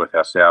disappointed with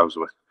ourselves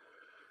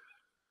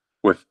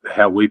with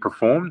how we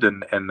performed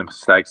and the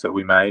mistakes that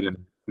we made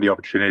and the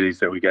opportunities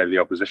that we gave the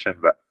opposition.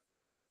 But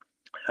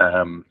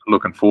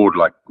looking forward,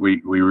 like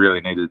we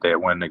really needed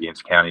that win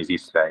against counties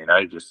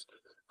yesterday, just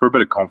for a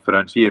bit of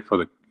confidence, for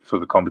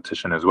the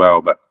competition as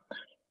well. But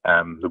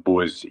the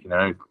boys,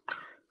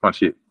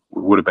 once it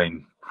would have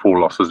been 4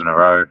 losses in a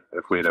row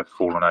if we'd have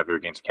fallen over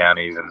against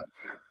counties,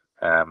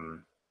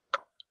 and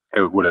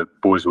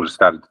boys would have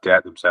started to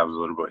doubt themselves a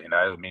little bit.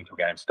 The mental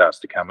game starts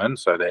to come in,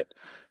 so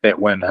that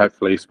win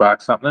hopefully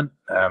sparks something.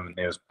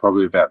 There was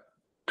probably about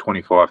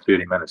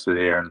 25-30 minutes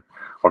there and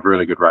of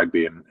really good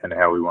rugby and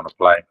how we want to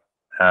play.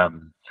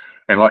 And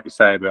like you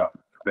say about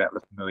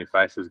the familiar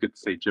faces, good to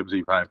see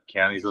Jimsy playing for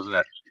counties, wasn't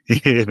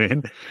it? Yeah,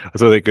 man. I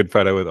saw that good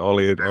photo with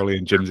Ollie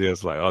and Jimsy. I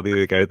was like, oh, there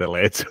they go, the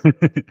lads.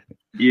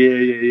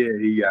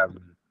 Yeah.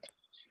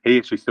 He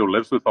actually still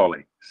lives with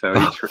Ollie, so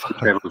he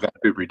travels up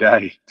every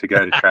day to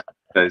go to train.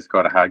 So he's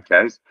got a hard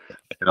case.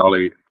 And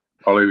Ollie,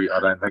 I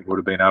don't think would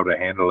have been able to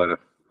handle it if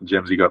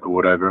Jimsy got the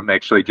wood over him.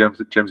 Actually,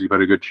 Jimsy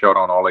put a good shot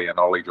on Ollie, and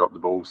Ollie dropped the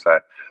ball. So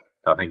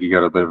I think he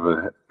got a bit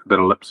of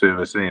lip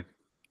service then.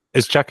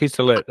 Is Chucky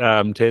still at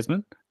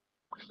Tasman?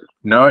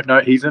 No,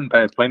 he's in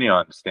Bay of Plenty,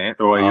 I understand.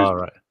 Or he was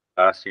right.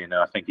 Last year.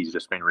 No, I think he's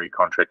just been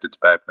recontracted to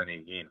Bay of Plenty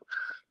again.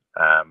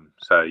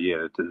 So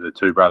yeah, the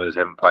two brothers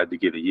haven't played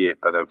together yet,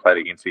 but they've played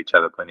against each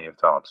other plenty of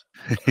times.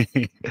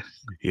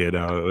 Yeah,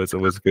 no, it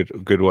was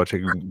good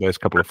watching those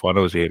couple of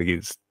finals he had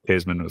against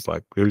Tasman. It was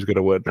like, who's going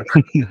to win?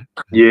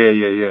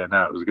 Yeah.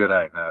 No, it was good,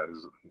 eh? No, it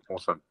was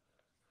awesome.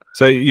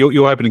 So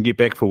you're hoping to get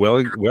back for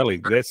Welly.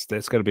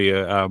 That's going to be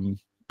a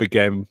big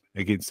game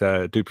against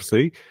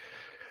Duplessis.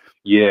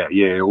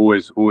 Yeah.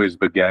 Always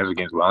big games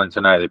against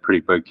Wellington. They're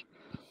pretty big,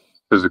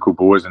 physical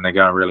boys, and they're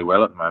going really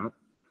well at the moment.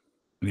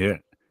 Yeah.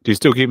 Do you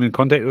still keep in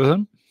contact with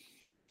him,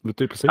 with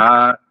Duplessis?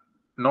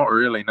 Not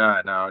really. No.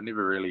 I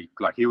never really.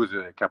 Like, he was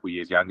a couple of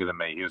years younger than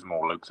me. He was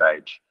more Luke's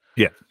age.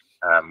 Yeah.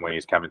 When he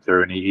was coming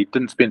through, and he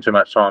didn't spend too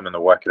much time in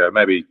the Waikato,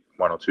 maybe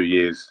 1 or 2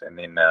 years, and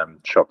then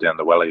shot down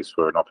the Wellies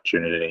for an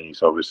opportunity.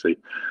 He's obviously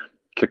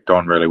kicked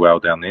on really well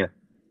down there.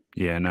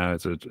 Yeah, no,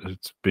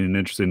 it's been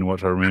interesting to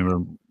watch. I remember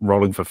him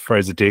rolling for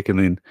Fraser Tech, and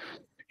then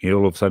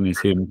all of a sudden you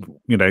see him,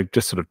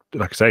 just sort of,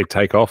 like I say,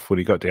 take off when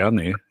he got down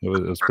there. It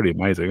was pretty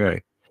amazing, eh?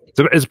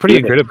 So it's pretty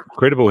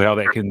incredible how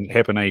that can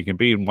happen. You can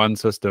be in one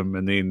system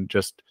and then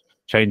just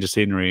change the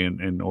scenery,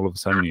 and all of a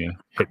sudden you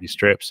hit your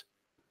straps.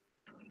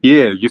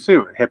 Yeah, you see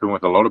what happened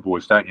with a lot of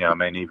boys, don't you? I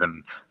mean,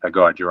 even a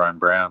guy, Jerome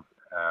Brown,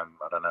 I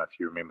don't know if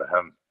you remember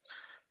him.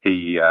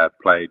 He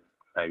played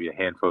maybe a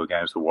handful of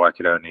games for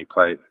Waikato, and he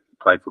played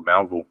for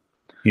Melville.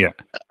 Yeah.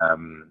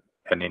 And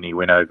then he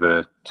went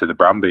over to the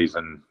Brumbies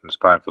and was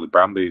playing for the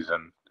Brumbies,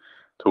 and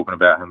talking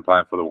about him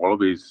playing for the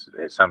Wallabies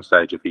at some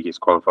stage if he gets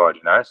qualified,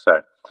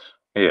 So,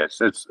 yeah,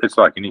 it's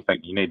like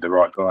anything. You need the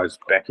right guys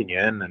backing you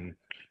in, and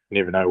you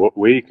never know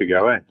where you could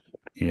go, eh?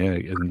 Yeah,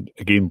 and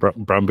again,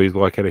 Brumbies,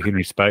 Waikato,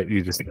 Henry Spate,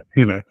 you just,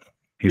 he's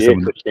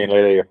Christian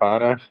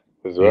Lealiafano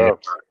as well.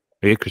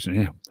 Yeah, Christian,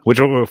 yeah. Which,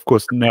 of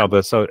course, now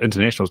the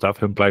international stuff,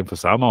 him playing for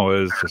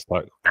Samoa is just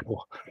like,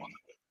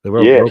 the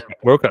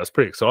World Cup's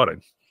pretty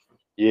exciting.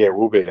 Yeah, it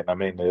will be. And I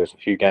mean, there's a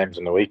few games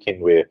in the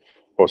weekend where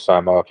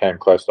Samoa came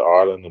close to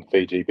Ireland and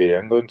Fiji beat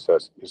England, so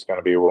it's going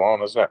to be all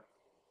on, isn't it?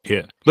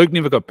 Yeah. Luke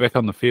never got back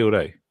on the field,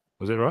 eh?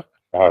 Was that right?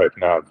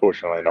 No,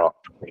 unfortunately not.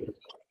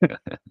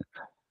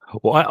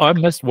 Well, I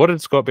missed. What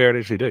did Scott Barrett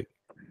actually do?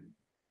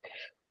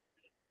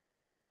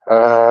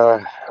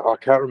 I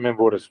can't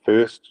remember what his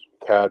first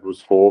card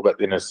was for, but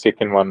then his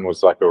second one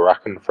was like a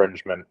ruck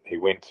infringement. He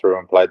went through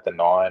and played the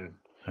 9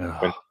 when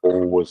the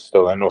ball was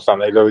still in or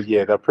something.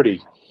 Yeah, they're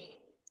pretty.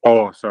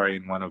 Oh, sorry,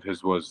 and one of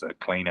his was a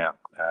clean out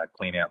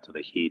to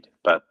the head,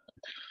 but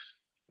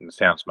it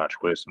sounds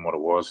much worse than what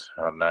it was.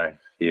 I don't know.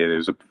 Yeah, there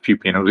was a few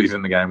penalties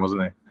in the game,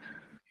 wasn't there?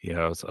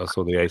 Yeah, I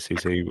saw the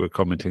ACC were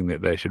commenting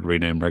that they should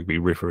rename rugby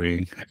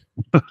refereeing.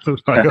 It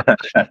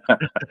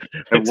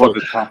was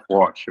a tough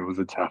watch. It was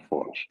a tough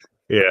watch.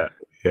 Yeah,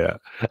 yeah.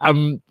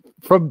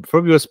 From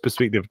your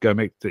perspective, going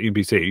back to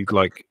NPC,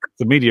 like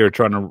the media are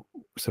trying to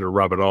sort of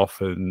rub it off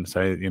and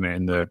say, you know,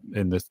 in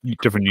the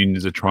different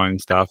unions are trying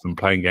stuff and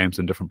playing games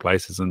in different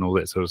places and all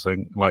that sort of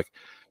thing. Like,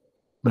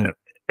 you know,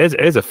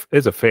 as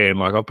a fan,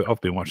 like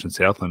I've been watching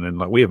Southland and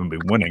like we haven't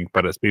been winning,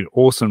 but it's been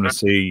awesome to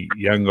see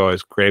young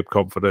guys grab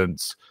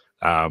confidence.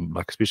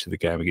 Like especially the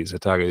game against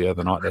Otago the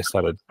other night, they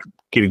started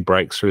getting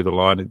breaks through the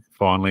line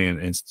finally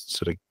and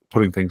sort of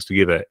putting things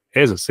together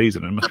as a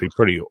season. It must be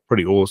pretty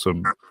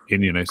awesome,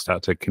 and you know,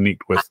 start to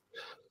connect with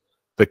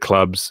the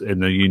clubs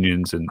and the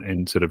unions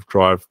and sort of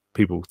drive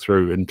people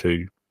through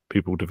into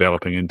people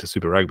developing into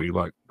Super Rugby.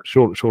 Like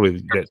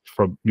surely that's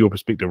from your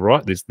perspective,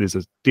 right? There's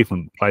a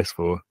different place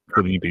for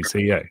the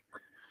UBC, eh?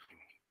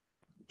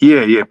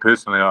 Yeah.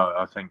 Personally,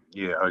 I think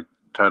I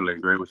totally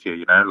agree with you.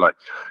 You know, like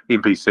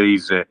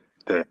NPC's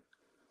that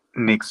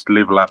next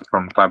level up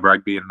from club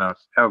rugby, and I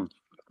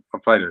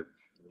played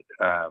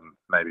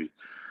maybe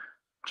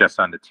just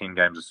under 10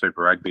 games of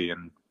Super Rugby,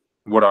 and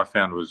what I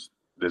found was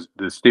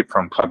the step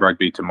from club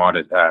rugby to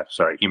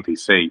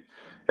NPC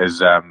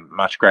is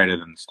much greater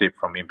than the step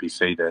from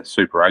NPC to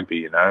Super Rugby.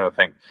 You know, I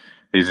think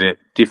there's a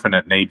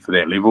definite need for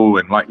that level,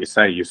 and like you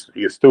say,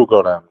 you still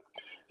got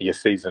your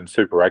seasoned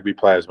Super Rugby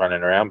players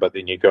running around, but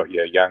then you got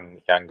your young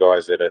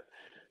guys that are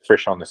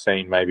fresh on the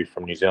scene, maybe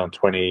from New Zealand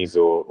 20s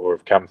or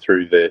have come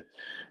through the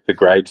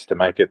grades to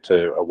make it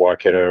to a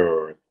Waikato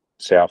or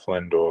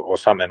Southland or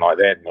something like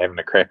that, and having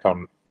a crack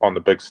on the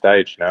big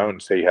stage, you know,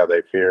 and see how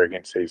they fare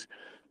against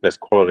this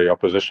quality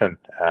opposition.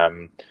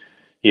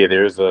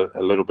 There is a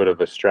little bit of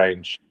a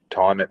strange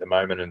time at the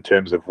moment in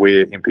terms of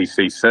where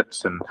NPC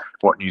sits and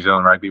what New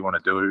Zealand Rugby want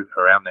to do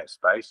around that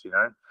space, you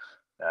know.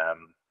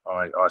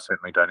 I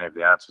certainly don't have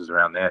the answers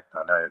around that.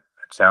 I know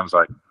it sounds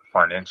like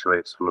financially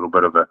it's a little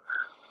bit of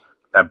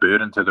a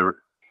burden to the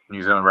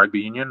New Zealand Rugby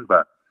Union,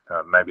 but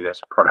maybe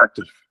that's a product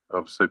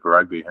of Super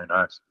Rugby. Who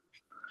knows?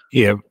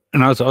 Yeah,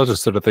 and I was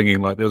just sort of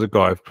thinking, like, there was a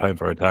guy playing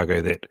for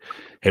Otago that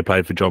had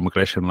played for John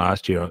McGlashan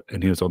last year,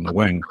 and he was on the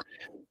wing.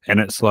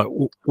 And it's like,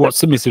 what's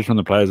the message from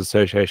the Players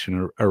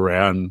Association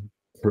around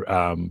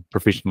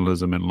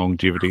professionalism and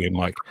longevity, and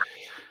like,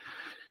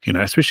 you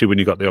know, especially when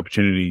you got the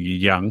opportunity, you're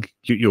young,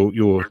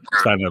 you're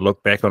starting to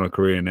look back on a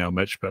career now,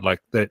 Mitch, but like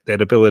that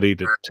ability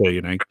to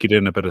you know, get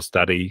in a bit of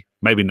study,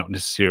 maybe not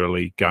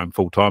necessarily going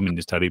full time in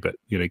your study, but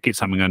you know, get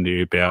something under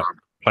your belt,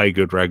 play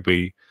good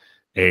rugby,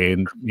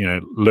 and you know,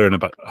 learn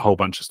about a whole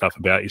bunch of stuff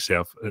about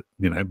yourself,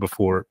 you know,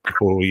 before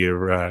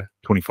you're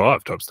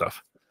 25 type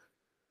stuff.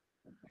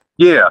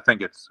 Yeah, I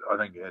think that's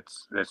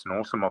an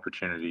awesome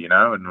opportunity, you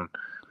know, and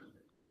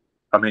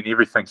I mean,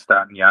 everything's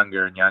starting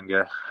younger and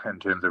younger in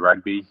terms of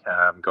rugby.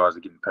 Guys are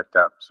getting picked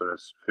up sort of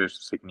first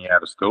or second year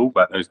out of school,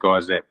 but those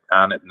guys that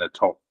aren't in the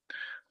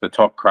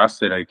top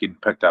crust that are getting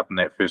picked up in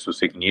that first or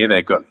second year,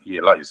 they've got,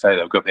 like you say,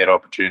 they've got that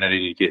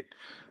opportunity to get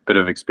a bit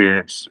of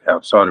experience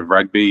outside of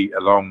rugby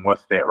along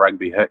with that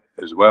rugby hit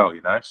as well,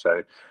 you know.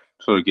 So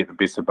sort of get the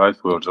best of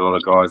both worlds. A lot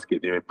of guys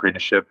get their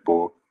apprenticeship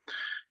or,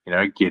 you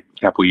know, get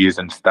a couple of years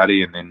in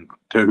study and then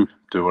do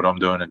what I'm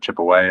doing and chip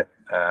away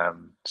at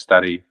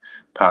study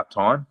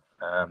part-time.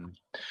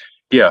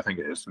 I think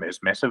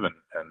it's massive in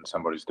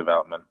somebody's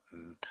development.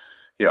 And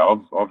yeah,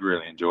 I've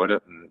really enjoyed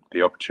it, and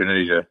the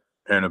opportunity to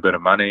earn a bit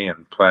of money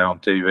and play on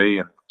TV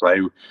and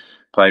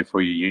play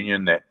for your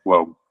union. That,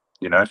 well,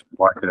 you know,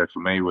 Waikato for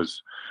me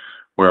was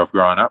where I've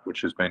grown up,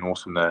 which has been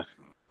awesome to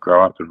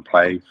grow up and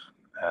play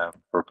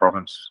for a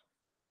province.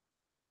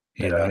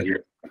 I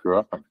grew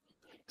up in.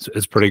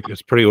 It's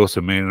pretty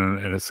awesome, man,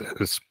 and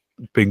it's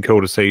been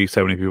cool to see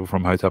so many people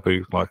from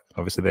Hautapu. Like,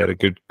 obviously they had a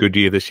good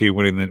year this year,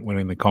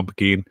 winning the comp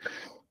again,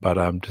 but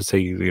to see,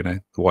 you know,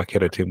 the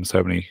Waikato team with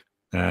so many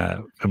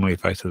familiar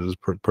faces is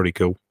pretty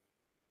cool.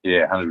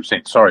 Yeah,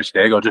 100%. Sorry,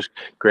 Stag, I'll just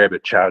grab a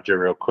charger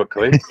real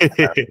quickly.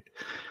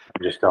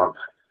 Just on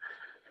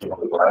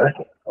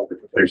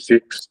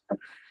 36.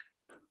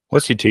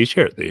 What's your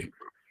t-shirt there?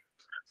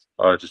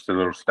 Oh, just a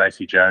little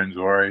Stacey Jones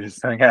Warriors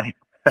thing, eh?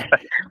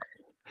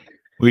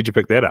 Where'd you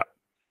pick that up?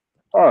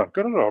 Oh, I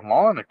got it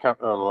online a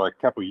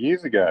couple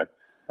years ago.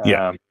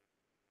 Yeah.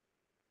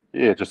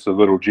 Just a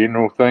little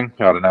general thing.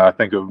 I don't know. I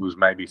think it was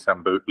maybe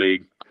some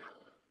bootleg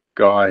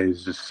guy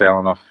who's just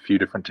selling off a few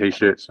different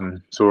t-shirts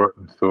and saw it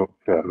and thought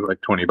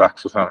like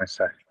 $20 or something.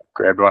 So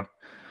grabbed one.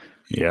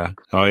 Yeah.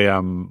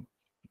 I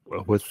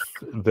with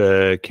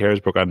the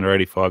Carisbrook under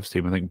 85s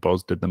team, I think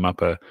Boz did them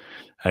up a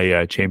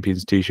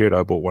Champions t-shirt.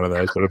 I bought one of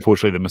those, but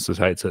unfortunately the missus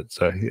hates it,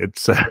 so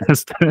it's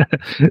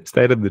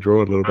stayed in the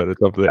drawer a little bit. It's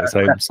up to that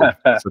same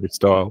sort of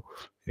style.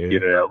 Yeah.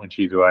 Get it out when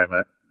she's away,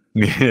 mate.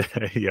 Yeah,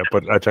 yeah,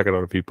 but I check it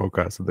on a few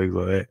podcasts and things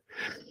like that.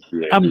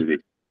 Yeah, Um, beauty.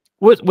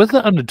 with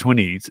the under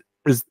 20s,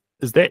 is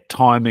that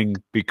timing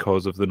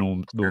because of the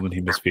northern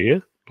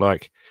hemisphere?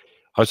 Like,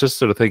 I was just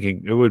sort of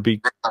thinking it would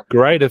be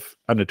great if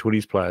under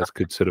 20s players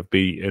could sort of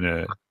be in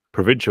a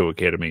provincial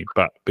academy,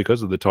 but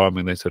because of the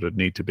timing, they sort of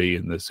need to be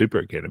in the super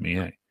academy.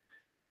 Eh?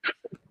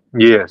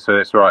 Yeah, so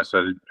that's right.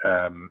 So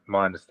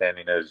my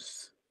understanding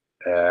is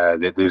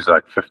that there's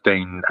like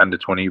 15 under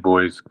 20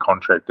 boys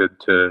contracted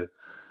to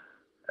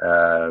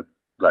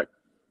like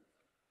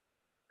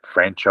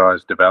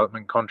franchise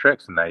development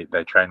contracts, and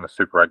they train with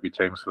Super Rugby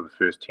teams for the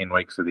first 10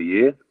 weeks of the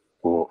year,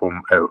 or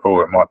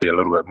it might be a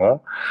little bit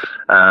more.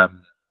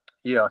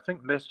 Yeah, I think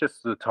that's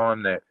just the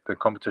time that the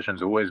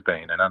competition's always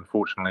been, and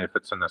unfortunately, if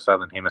it's in the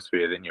southern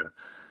hemisphere, then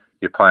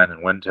you're playing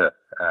in winter,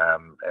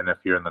 and if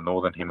you're in the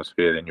northern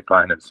hemisphere, then you're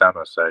playing in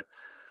summer. So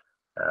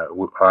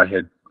I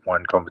had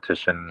one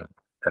competition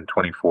in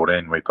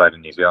 2014. We played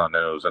in New Zealand,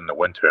 and it was in the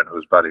winter, and it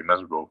was bloody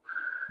miserable.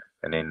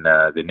 And then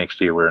the next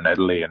year we were in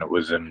Italy, and it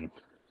was in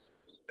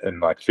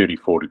like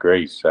 34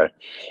 degrees. So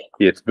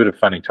yeah, it's a bit of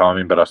funny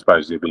timing, but I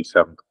suppose there'll be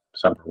some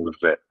rules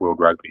that World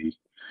Rugby,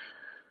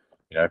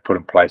 put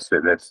in place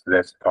that's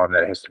the time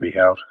that has to be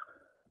held.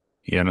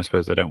 Yeah, and I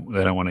suppose they don't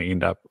want to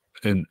end up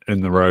in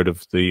the road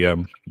of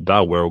the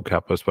World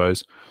Cup, I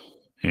suppose.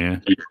 Yeah.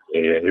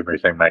 Yeah,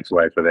 everything makes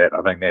way for that.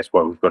 I think that's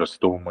why we've got a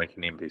storm week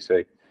in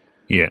NPC.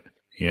 Yeah,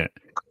 yeah.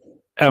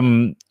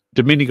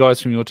 Did many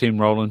guys from your team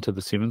roll into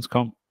the sevens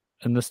comp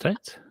in the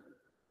States?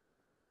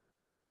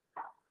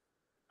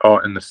 Oh,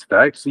 in the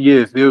States?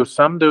 Yeah, there was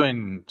some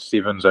doing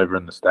sevens over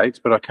in the States,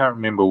 but I can't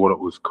remember what it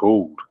was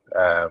called.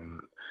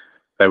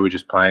 They were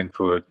just playing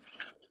for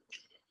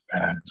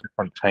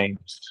different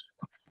teams,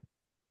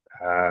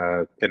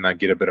 and they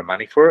get a bit of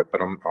money for it,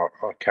 but I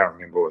can't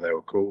remember what they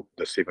were called,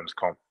 the sevens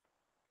comp.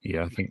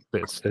 Yeah, I think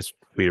that's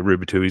where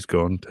Rubatui's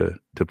gone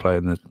to play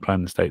in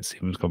the States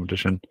sevens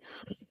competition.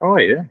 Oh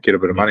yeah, get a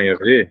bit of money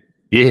over there.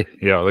 Yeah,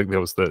 yeah, I think that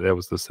was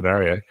the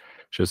scenario.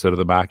 She was sort of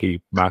the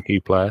marquee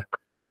player.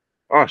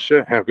 Oh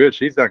shit, how good.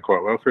 She's done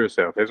quite well for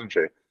herself, hasn't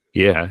she?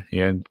 Yeah,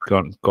 yeah, and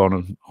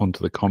gone on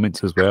to the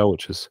comments as well,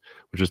 which is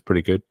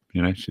pretty good.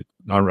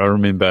 I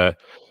remember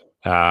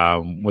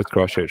with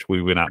Christchurch,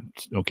 we went up,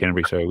 or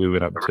Canterbury, sorry, we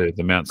went up to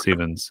the Mount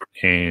Sevens,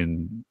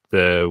 and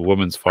the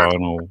women's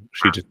final,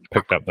 she just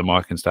picked up the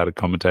mic and started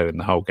commentating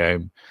the whole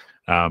game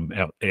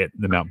out at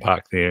the Mount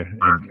Park there,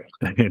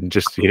 and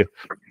just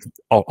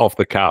off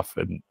the cuff,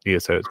 and yeah,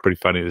 so it's pretty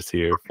funny to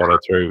see her follow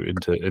through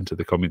into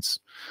the comments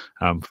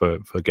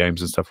for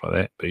games and stuff like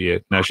that. But yeah,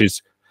 no,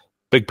 she's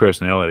big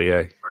personality,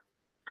 eh?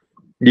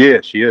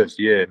 Yeah, she is.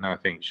 Yeah, no, I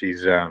think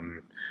she's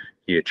trying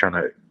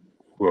to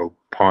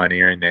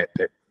pioneering that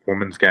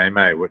women's game,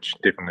 which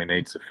definitely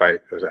needs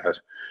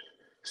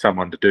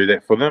someone to do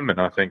that for them,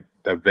 and I think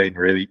they've been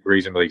really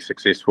reasonably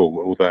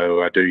successful.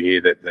 Although I do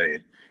hear that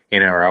the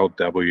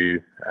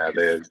NRLW,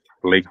 the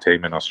league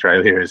team in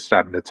Australia, is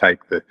starting to take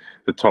the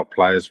top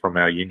players from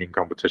our union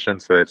competition,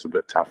 so that's a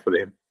bit tough for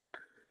them.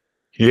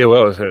 Yeah,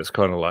 well, it's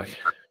kind of like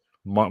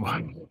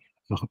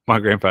my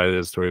grandfather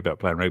has a story about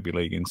playing rugby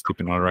league and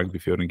stepping on a rugby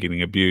field and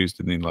getting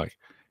abused, and then like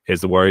as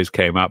the Warriors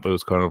came up, it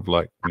was kind of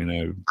like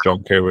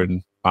John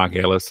Kerwin, Mark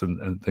Ellis,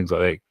 and things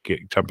like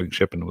that jumping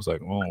ship, and it was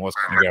like, oh, what's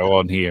going to go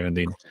on here? And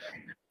then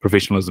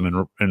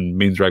professionalism in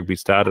men's rugby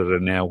started,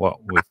 and now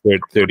we're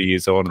 30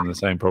 years on, and the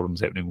same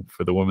problems happening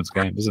for the women's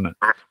game, isn't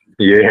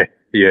it?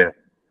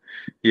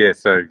 Yeah.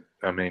 So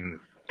I mean,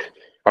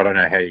 I don't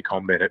know how you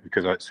combat it,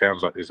 because it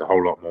sounds like there's a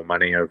whole lot more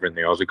money over in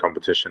the Aussie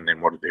competition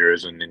than what there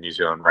is in the New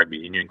Zealand rugby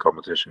union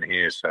competition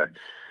here. So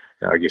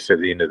I guess at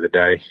the end of the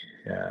day,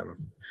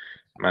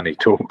 money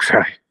talks.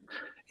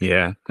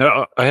 Yeah,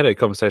 I had a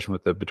conversation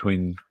with the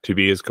Between Two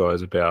Beers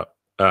guys about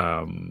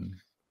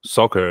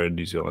soccer in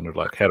New Zealand, of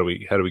like how do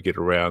we get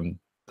around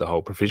the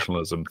whole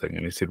professionalism thing,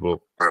 and he said,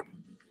 well,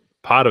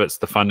 part of it's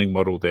the funding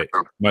model, that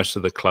most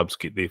of the clubs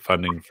get their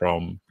funding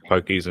from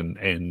pokies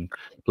and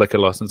liquor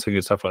licensing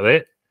and stuff like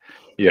that.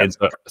 Yeah, and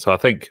so I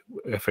think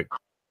if it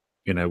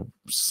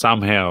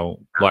somehow,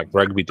 like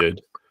rugby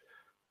did,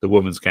 the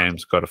women's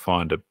game's got to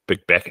find a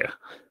big backer.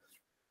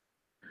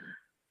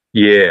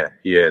 Yeah,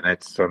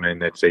 that's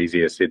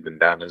easier said than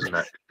done, isn't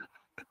it?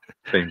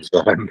 Seems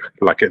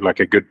like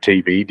a good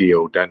TV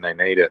deal. Don't they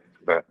need it?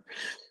 But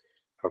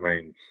I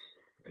mean,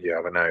 yeah,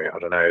 I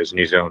don't know. Is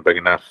New Zealand big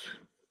enough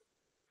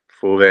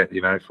for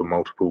that? For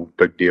multiple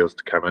big deals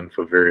to come in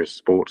for various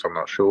sports? I'm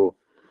not sure.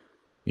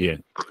 Yeah,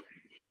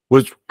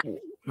 was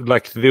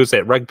like there was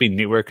that rugby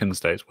network in the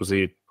States. Was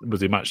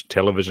there much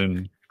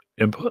television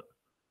input?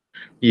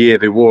 Yeah,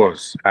 there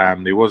was.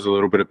 There was a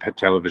little bit of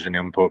television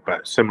input,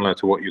 but similar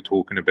to what you're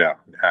talking about.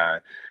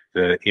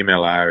 The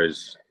MLR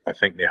is, I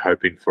think they're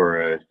hoping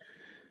for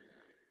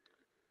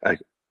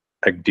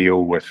a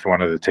deal with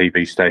one of the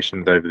TV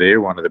stations over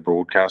there, one of the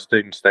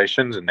broadcasting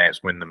stations, and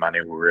that's when the money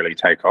will really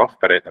take off.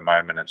 But at the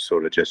moment, it's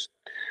sort of just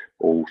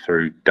all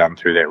done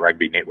through that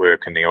rugby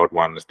network, and the odd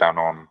one is done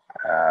on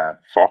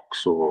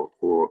Fox or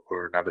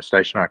another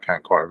station. I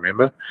can't quite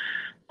remember.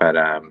 But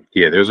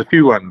yeah, there was a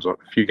few games on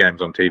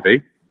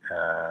TV.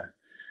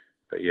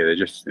 But yeah,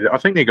 I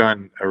think they're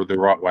going the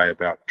right way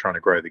about trying to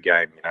grow the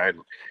game.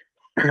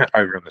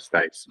 Over in the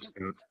States,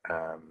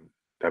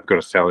 they've got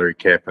a salary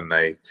cap and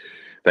they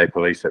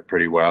police it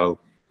pretty well,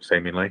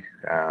 seemingly.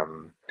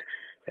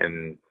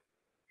 And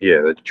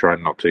yeah, they're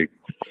trying not to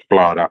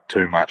blow it up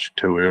too much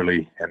too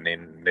early and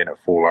then it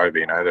fall over.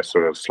 They're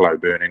sort of slow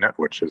burning it,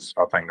 which is,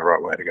 I think, the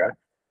right way to go.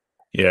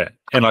 Yeah,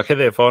 and like at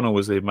that final,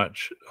 was there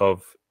much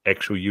of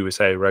actual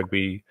USA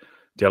rugby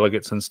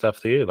delegates and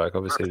stuff there? Like,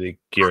 obviously they're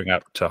gearing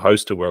up to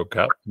host a World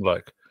Cup.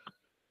 Like,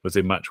 was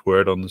there much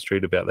word on the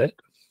street about that?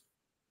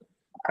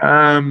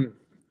 I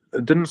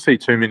didn't see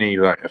too many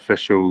like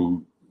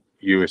official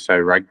USA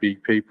rugby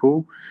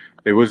people.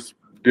 There was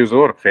a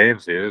lot of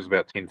fans there. There was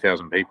about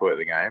 10,000 people at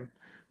the game,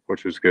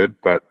 which was good.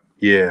 But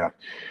yeah,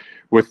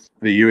 with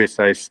the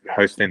USA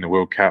hosting the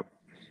World Cup,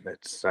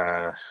 it's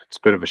a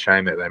bit of a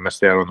shame that they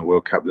missed out on the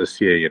World Cup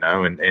this year,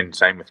 and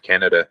same with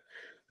Canada.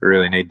 We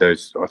really need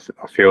those. I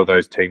feel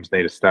those teams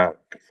need to start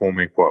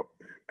performing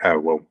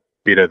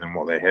better than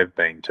what they have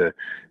been to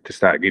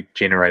start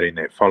generating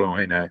that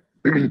following.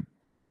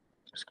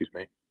 Excuse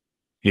me.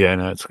 Yeah,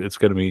 no, it's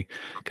going to be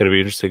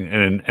interesting,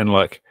 and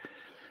like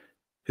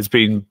it's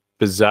been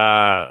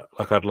bizarre.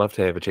 Like, I'd love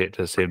to have a chat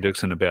to Sam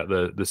Dixon about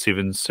the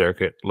sevens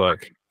circuit.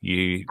 Like,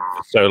 for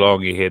so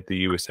long you had the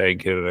USA and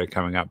Canada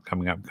coming up,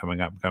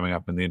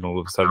 and then all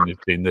of a sudden you've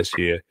seen this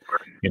year,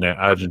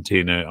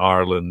 Argentina,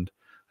 Ireland,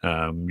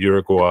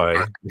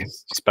 Uruguay,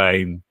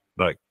 Spain,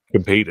 like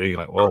competing. You're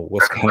like, whoa,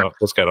 what's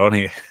going on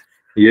here?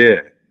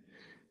 Yeah.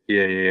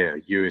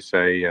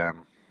 USA,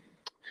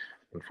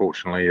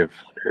 unfortunately, have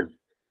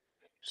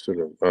sort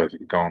of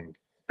gone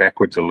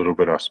backwards a little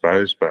bit, I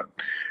suppose. But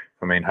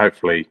I mean,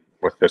 hopefully,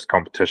 with this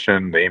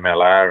competition, the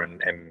MLR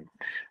and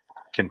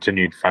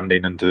continued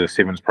funding into the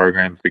sevens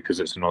program, because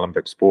it's an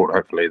Olympic sport,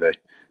 hopefully they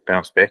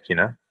bounce back.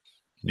 Yeah.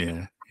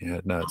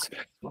 No, it's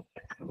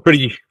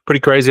pretty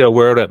crazy our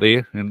world out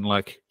there, and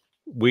like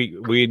we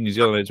in New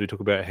Zealand, as we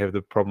talk about, have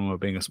the problem of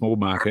being a small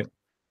market.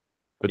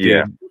 But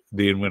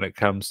then when it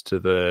comes to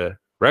the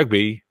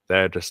rugby,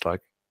 they're just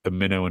like a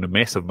minnow in a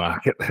massive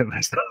market.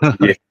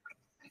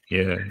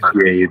 Yeah,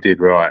 you did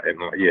right,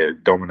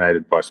 and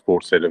dominated by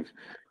sports that have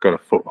got a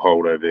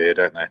foothold over there,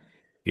 don't they?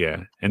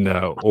 Yeah, and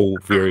they're all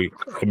very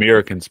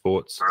American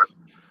sports.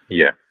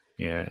 Yeah,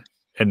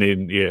 and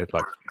then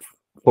like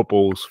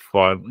football's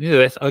fine.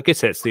 Yeah, I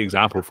guess that's the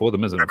example for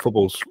them, isn't it?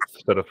 Football's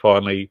sort of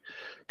finally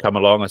come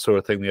along. I saw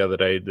a thing the other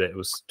day that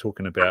was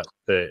talking about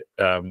that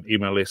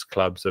MLS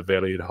clubs are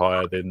valued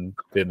higher than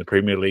the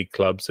Premier League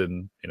clubs,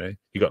 and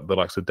you got the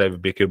likes of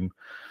David Beckham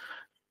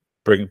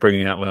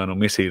bringing out Lionel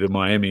Messi to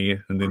Miami,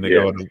 and then they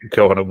go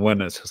on and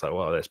win. It's just like,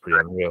 wow, that's pretty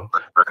unreal.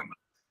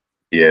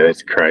 Yeah,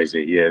 that's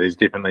crazy. Yeah, there's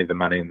definitely the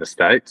money in the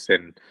States,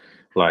 and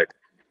like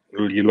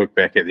you look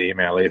back at the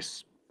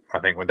MLS, I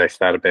think when they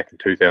started back in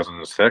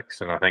 2006,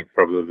 and I think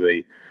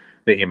probably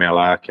the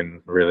MLR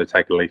can really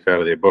take a leaf out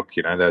of their book.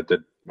 They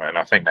did, and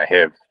I think they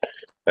have.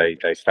 They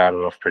started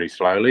off pretty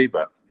slowly,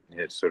 but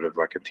it's sort of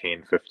like a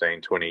 10,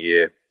 15,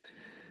 20-year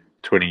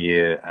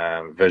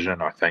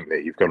vision, I think,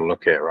 that you've got to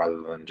look at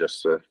rather than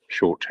just the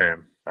short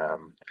term.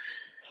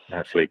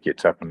 Hopefully it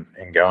gets up and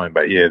going.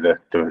 But yeah, the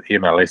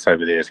MLS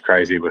over there is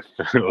crazy with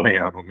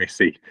Lionel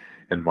Messi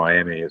in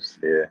Miami.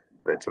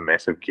 That's a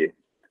massive get.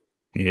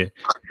 Yeah.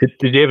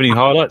 Did you have any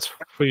highlights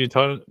for your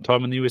time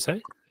in the USA?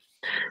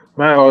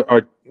 No,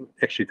 I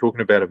actually,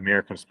 talking about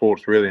American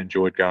sports, really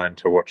enjoyed going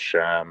to watch.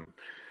 I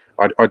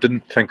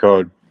didn't think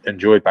I'd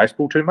enjoy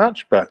baseball too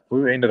much, but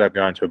we ended up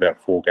going to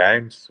about 4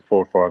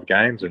 or 5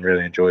 games, and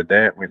really enjoyed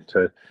that. Went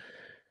to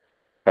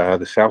the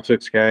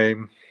Celtics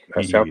game,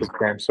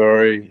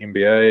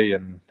 NBA,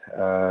 and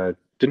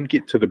didn't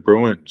get to the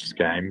Bruins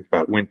game,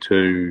 but went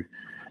to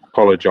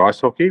college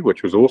ice hockey,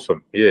 which was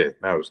awesome. Yeah,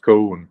 that was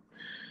cool, and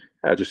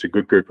just a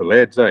good group of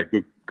lads,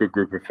 good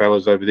group of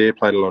fellas over there.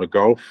 Played a lot of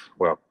golf.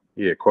 Well,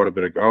 yeah, quite a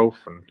bit of golf,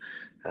 and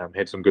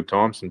had some good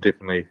times, and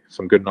definitely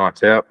some good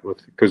nights out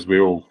because we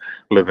all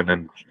living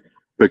in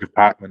big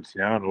apartments,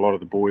 and a lot of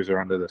the boys are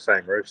under the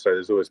same roof, so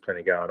there's always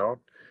plenty going on.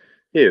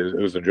 Yeah, it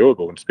was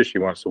enjoyable, and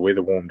especially once the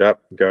weather warmed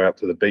up, go out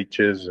to the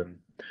beaches, and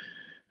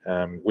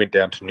went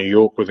down to New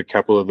York with a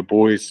couple of the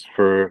boys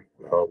for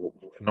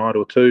a night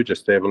or two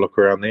just to have a look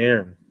around there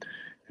and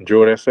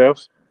enjoyed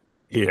ourselves.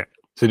 Yeah.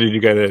 So did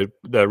you go to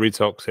the Red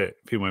Sox at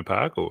Fenway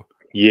Park, or?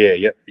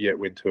 Yeah,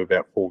 went to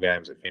about 4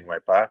 games at Fenway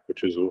Park,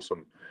 which was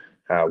awesome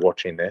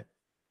watching that.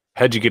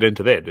 How'd you get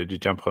into that? Did you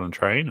jump on a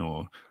train,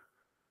 or?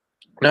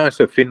 No,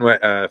 so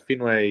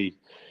Fenway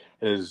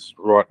is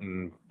right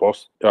in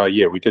Boston.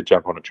 Yeah, we did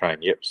jump on a train.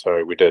 Yep,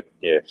 so we did.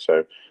 Yeah, so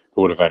it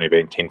would have only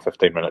been 10,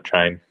 15-minute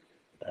train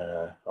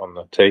on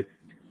the T.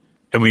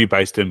 And were you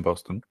based in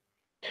Boston?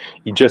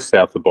 You're just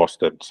south of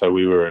Boston. So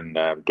we were in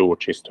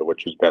Dorchester,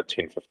 which is about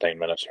 10, 15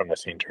 minutes from the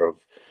centre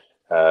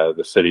of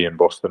the city in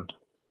Boston.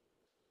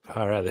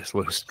 All right, that's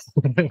loose.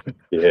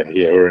 Yeah,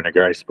 we're in a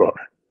great spot.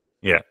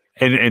 Yeah.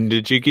 And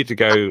did you get to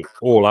go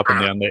all up and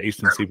down the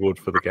eastern seaboard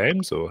for the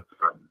games, or?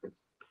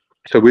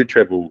 So we'd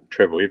travel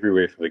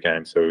everywhere for the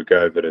game. So we'd go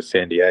over to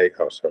San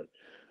Diego.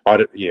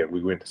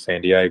 We went to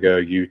San Diego,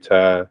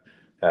 Utah,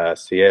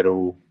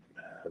 Seattle,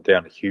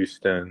 down to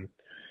Houston,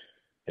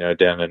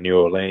 down to New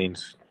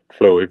Orleans,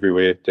 flew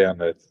everywhere, down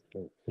to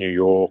New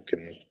York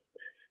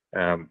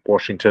and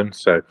Washington.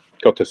 So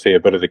got to see a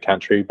bit of the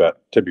country.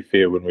 But to be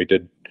fair, when we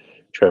did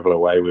travel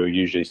away, we were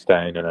usually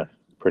staying in a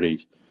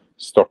pretty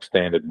stock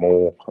standard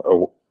mall,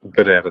 a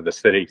bit out of the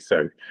city.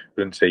 So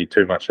we didn't see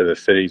too much of the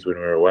cities when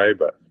we were away.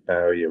 But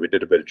yeah, we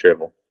did a bit of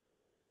travel.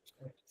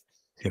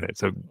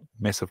 It's a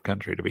massive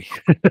country to be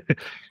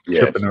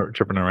Yeah,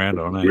 tripping around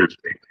on. Eh?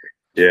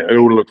 Yeah, it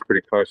all looks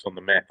pretty close on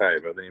the map,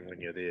 but then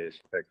when you're there, it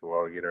takes a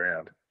while to get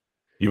around.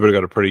 You would have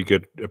got a pretty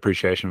good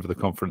appreciation for the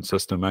conference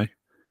system, eh?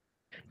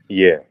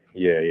 Yeah,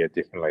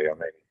 definitely. I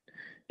mean,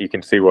 you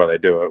can see why they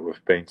do it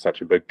with being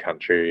such a big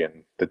country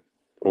and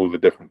all the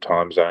different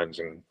time zones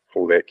and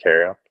all that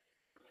carry on.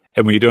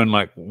 And were you doing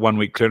like 1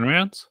 week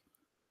turnarounds?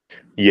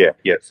 Yeah.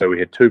 So we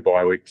had 2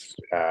 bye weeks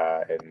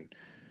and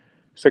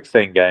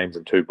 16 games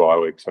and 2 bye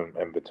weeks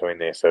in between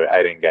there. So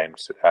 18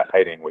 games,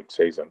 18-week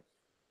season.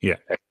 Yeah.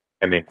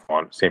 And then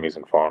semis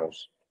and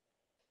finals.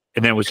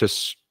 And that was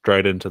just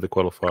straight into the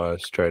qualifiers,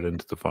 straight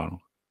into the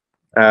final.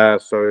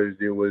 So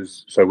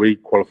we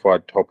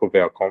qualified top of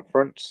our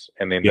conference,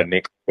 and then the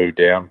next 2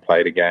 down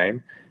played a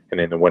game, and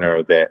then the winner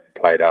of that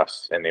played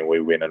us, and then we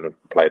went and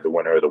played the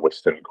winner of the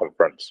Western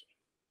Conference.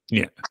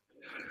 Yeah.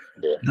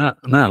 No,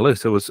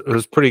 Liz, it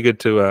was pretty good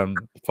to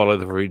follow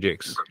the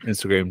Rejects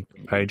Instagram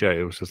page.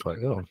 It was just like,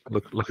 oh,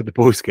 look at the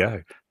boys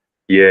go.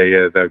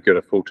 Yeah, they've got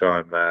a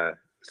full-time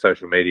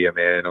social media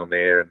man on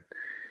there, and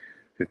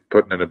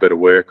putting in a bit of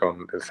work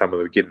on some of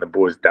the getting the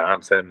boys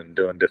dancing and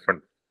doing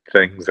different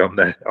things on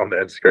the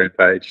Instagram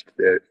page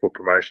for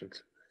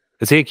promotions.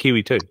 Is he a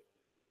Kiwi too?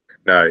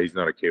 No, he's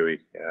not a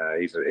Kiwi.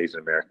 He's an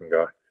American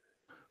guy.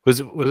 Was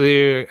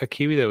there a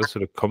Kiwi that was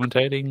sort of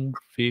commentating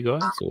for you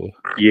guys? Or?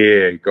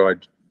 Yeah, guy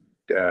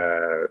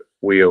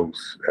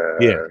Wheels.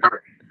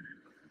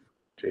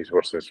 Geez,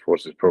 what's his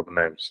proper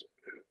names?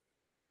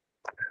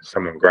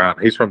 Someone Grant.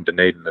 He's from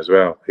Dunedin as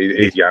well.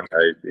 He's young,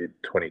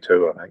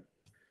 22, I think.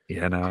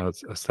 Yeah, no,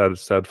 I started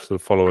sort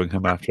of following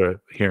him after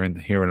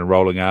hearing a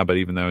rolling R, but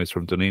even though he's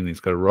from Dunedin,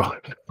 he's got a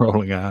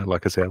rolling R,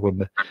 like I said,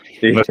 wouldn't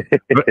it?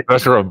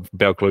 Must from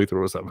Balclutha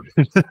or something.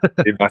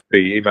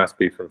 He must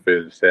be from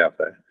further south,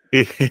 though.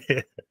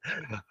 Yeah.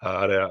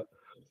 Oh,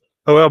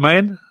 well,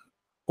 man,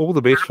 all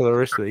the best for the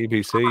rest of the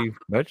EBC,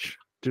 Mitch.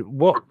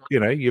 What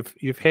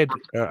you've had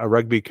a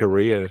rugby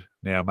career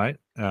now, mate,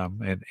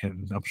 and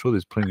I'm sure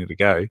there's plenty to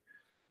go.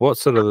 What's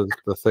sort of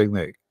the thing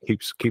that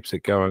keeps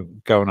it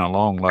going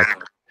along? Like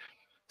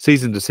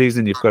season to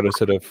season, you've got to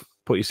sort of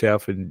put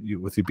yourself with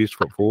your best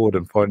foot forward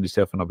and find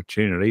yourself an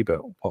opportunity.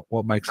 But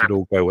what makes it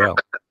all go well?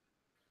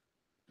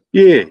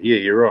 Yeah,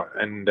 you're right.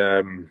 And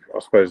I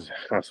suppose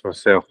I asked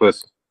myself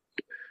this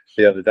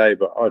the other day,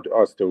 but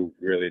I still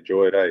really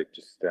enjoy it.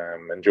 Just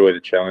enjoy the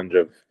challenge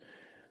of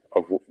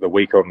the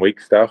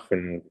week-on-week stuff,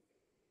 and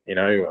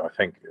I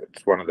think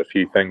it's one of the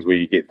few things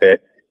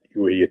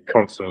where you're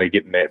constantly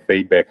getting that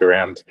feedback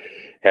around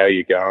how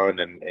you're going,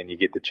 and you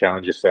get to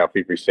challenge yourself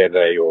every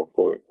Saturday or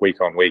week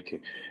on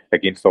week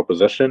against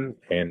opposition.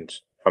 And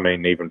I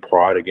mean, even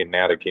prior to getting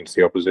out against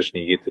the opposition,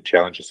 you get to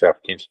challenge yourself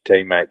against your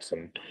teammates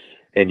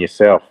and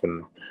yourself.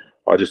 And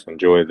I just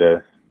enjoy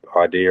the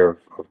idea of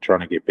trying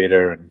to get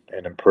better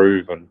and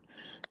improve. And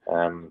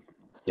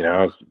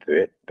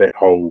that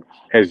whole,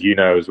 as you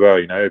know as well,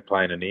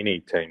 playing in any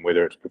team,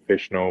 whether it's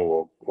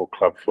professional or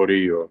club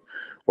footy or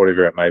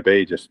whatever it may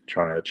be, just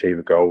trying to achieve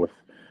a goal with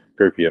a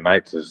group of your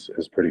mates is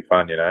pretty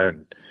fun,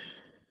 and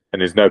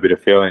there's no better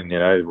feeling,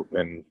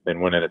 than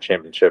winning a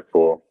championship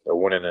or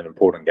winning an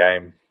important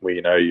game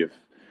where you've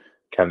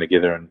come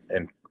together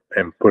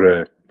and put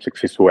a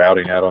successful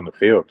outing out on the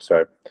field.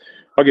 So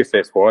I guess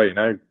that's why,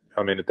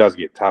 I mean, it does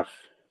get tough,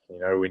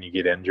 when you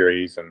get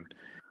injuries and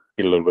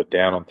get a little bit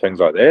down on things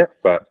like that,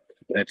 but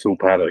that's all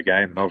part of the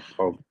game. And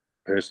I've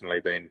personally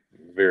been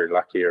very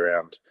lucky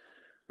around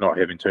not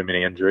having too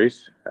many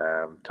injuries,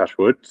 touch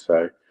wood.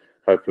 So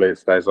hopefully it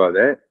stays like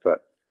that.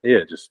 But yeah,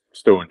 just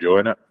still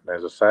enjoying it,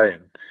 as I say.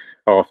 And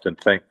I often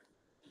think,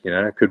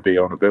 it could be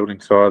on a building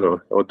site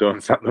or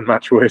doing something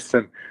much worse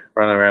than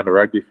running around a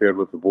rugby field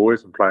with the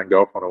boys and playing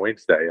golf on a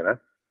Wednesday,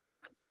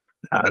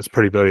 It's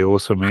pretty bloody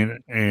awesome,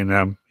 man.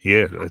 And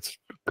yeah, it's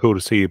cool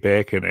to see you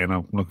back, and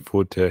I'm looking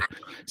forward to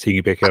seeing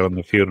you back out on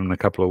the field in a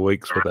couple of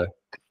weeks with a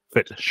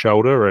fit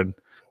shoulder, and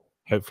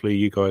hopefully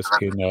you guys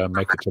can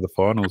make it to the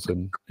finals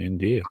and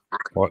yeah,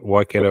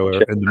 Waikato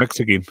are in the mix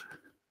again.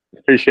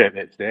 Appreciate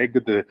that, Stag.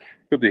 Good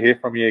to hear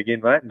from you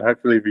again, mate, and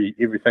hopefully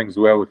everything's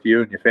well with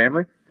you and your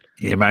family.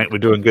 Yeah, mate, we're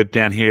doing good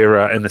down here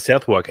in the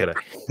South Waikato.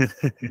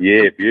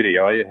 Yeah, beauty.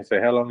 Oh, yeah.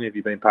 So how long have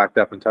you been parked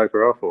up in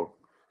Tokoroa for?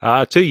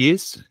 2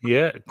 years.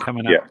 Yeah,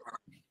 coming up.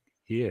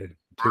 Yeah,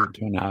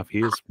 2.5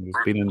 years. We've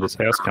been in this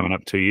house coming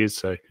up 2 years,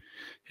 so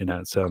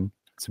it's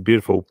a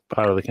beautiful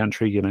part of the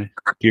country.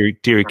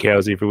 Dairy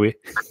cows everywhere.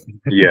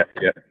 Yeah.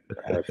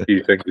 A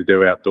few things to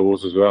do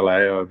outdoors as well,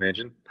 I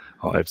imagine.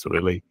 Oh,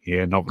 absolutely.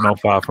 Yeah, not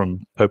far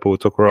from Popo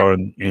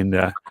Tokoroa and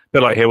a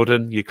bit like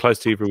Hamilton. You're close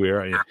to everywhere,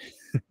 aren't you?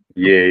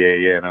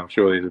 Yeah. And I'm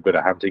sure there's a bit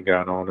of hunting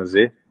going on, is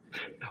there?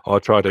 I'll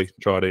try to.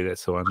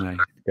 That's the one.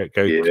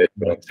 Go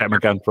take my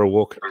gun for a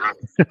walk.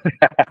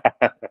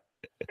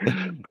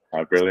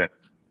 Oh, brilliant.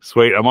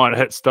 Sweet. I might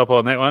hit stop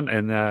on that one.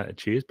 And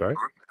cheers, bro.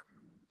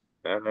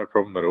 No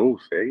problem at all.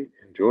 See,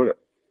 enjoyed it.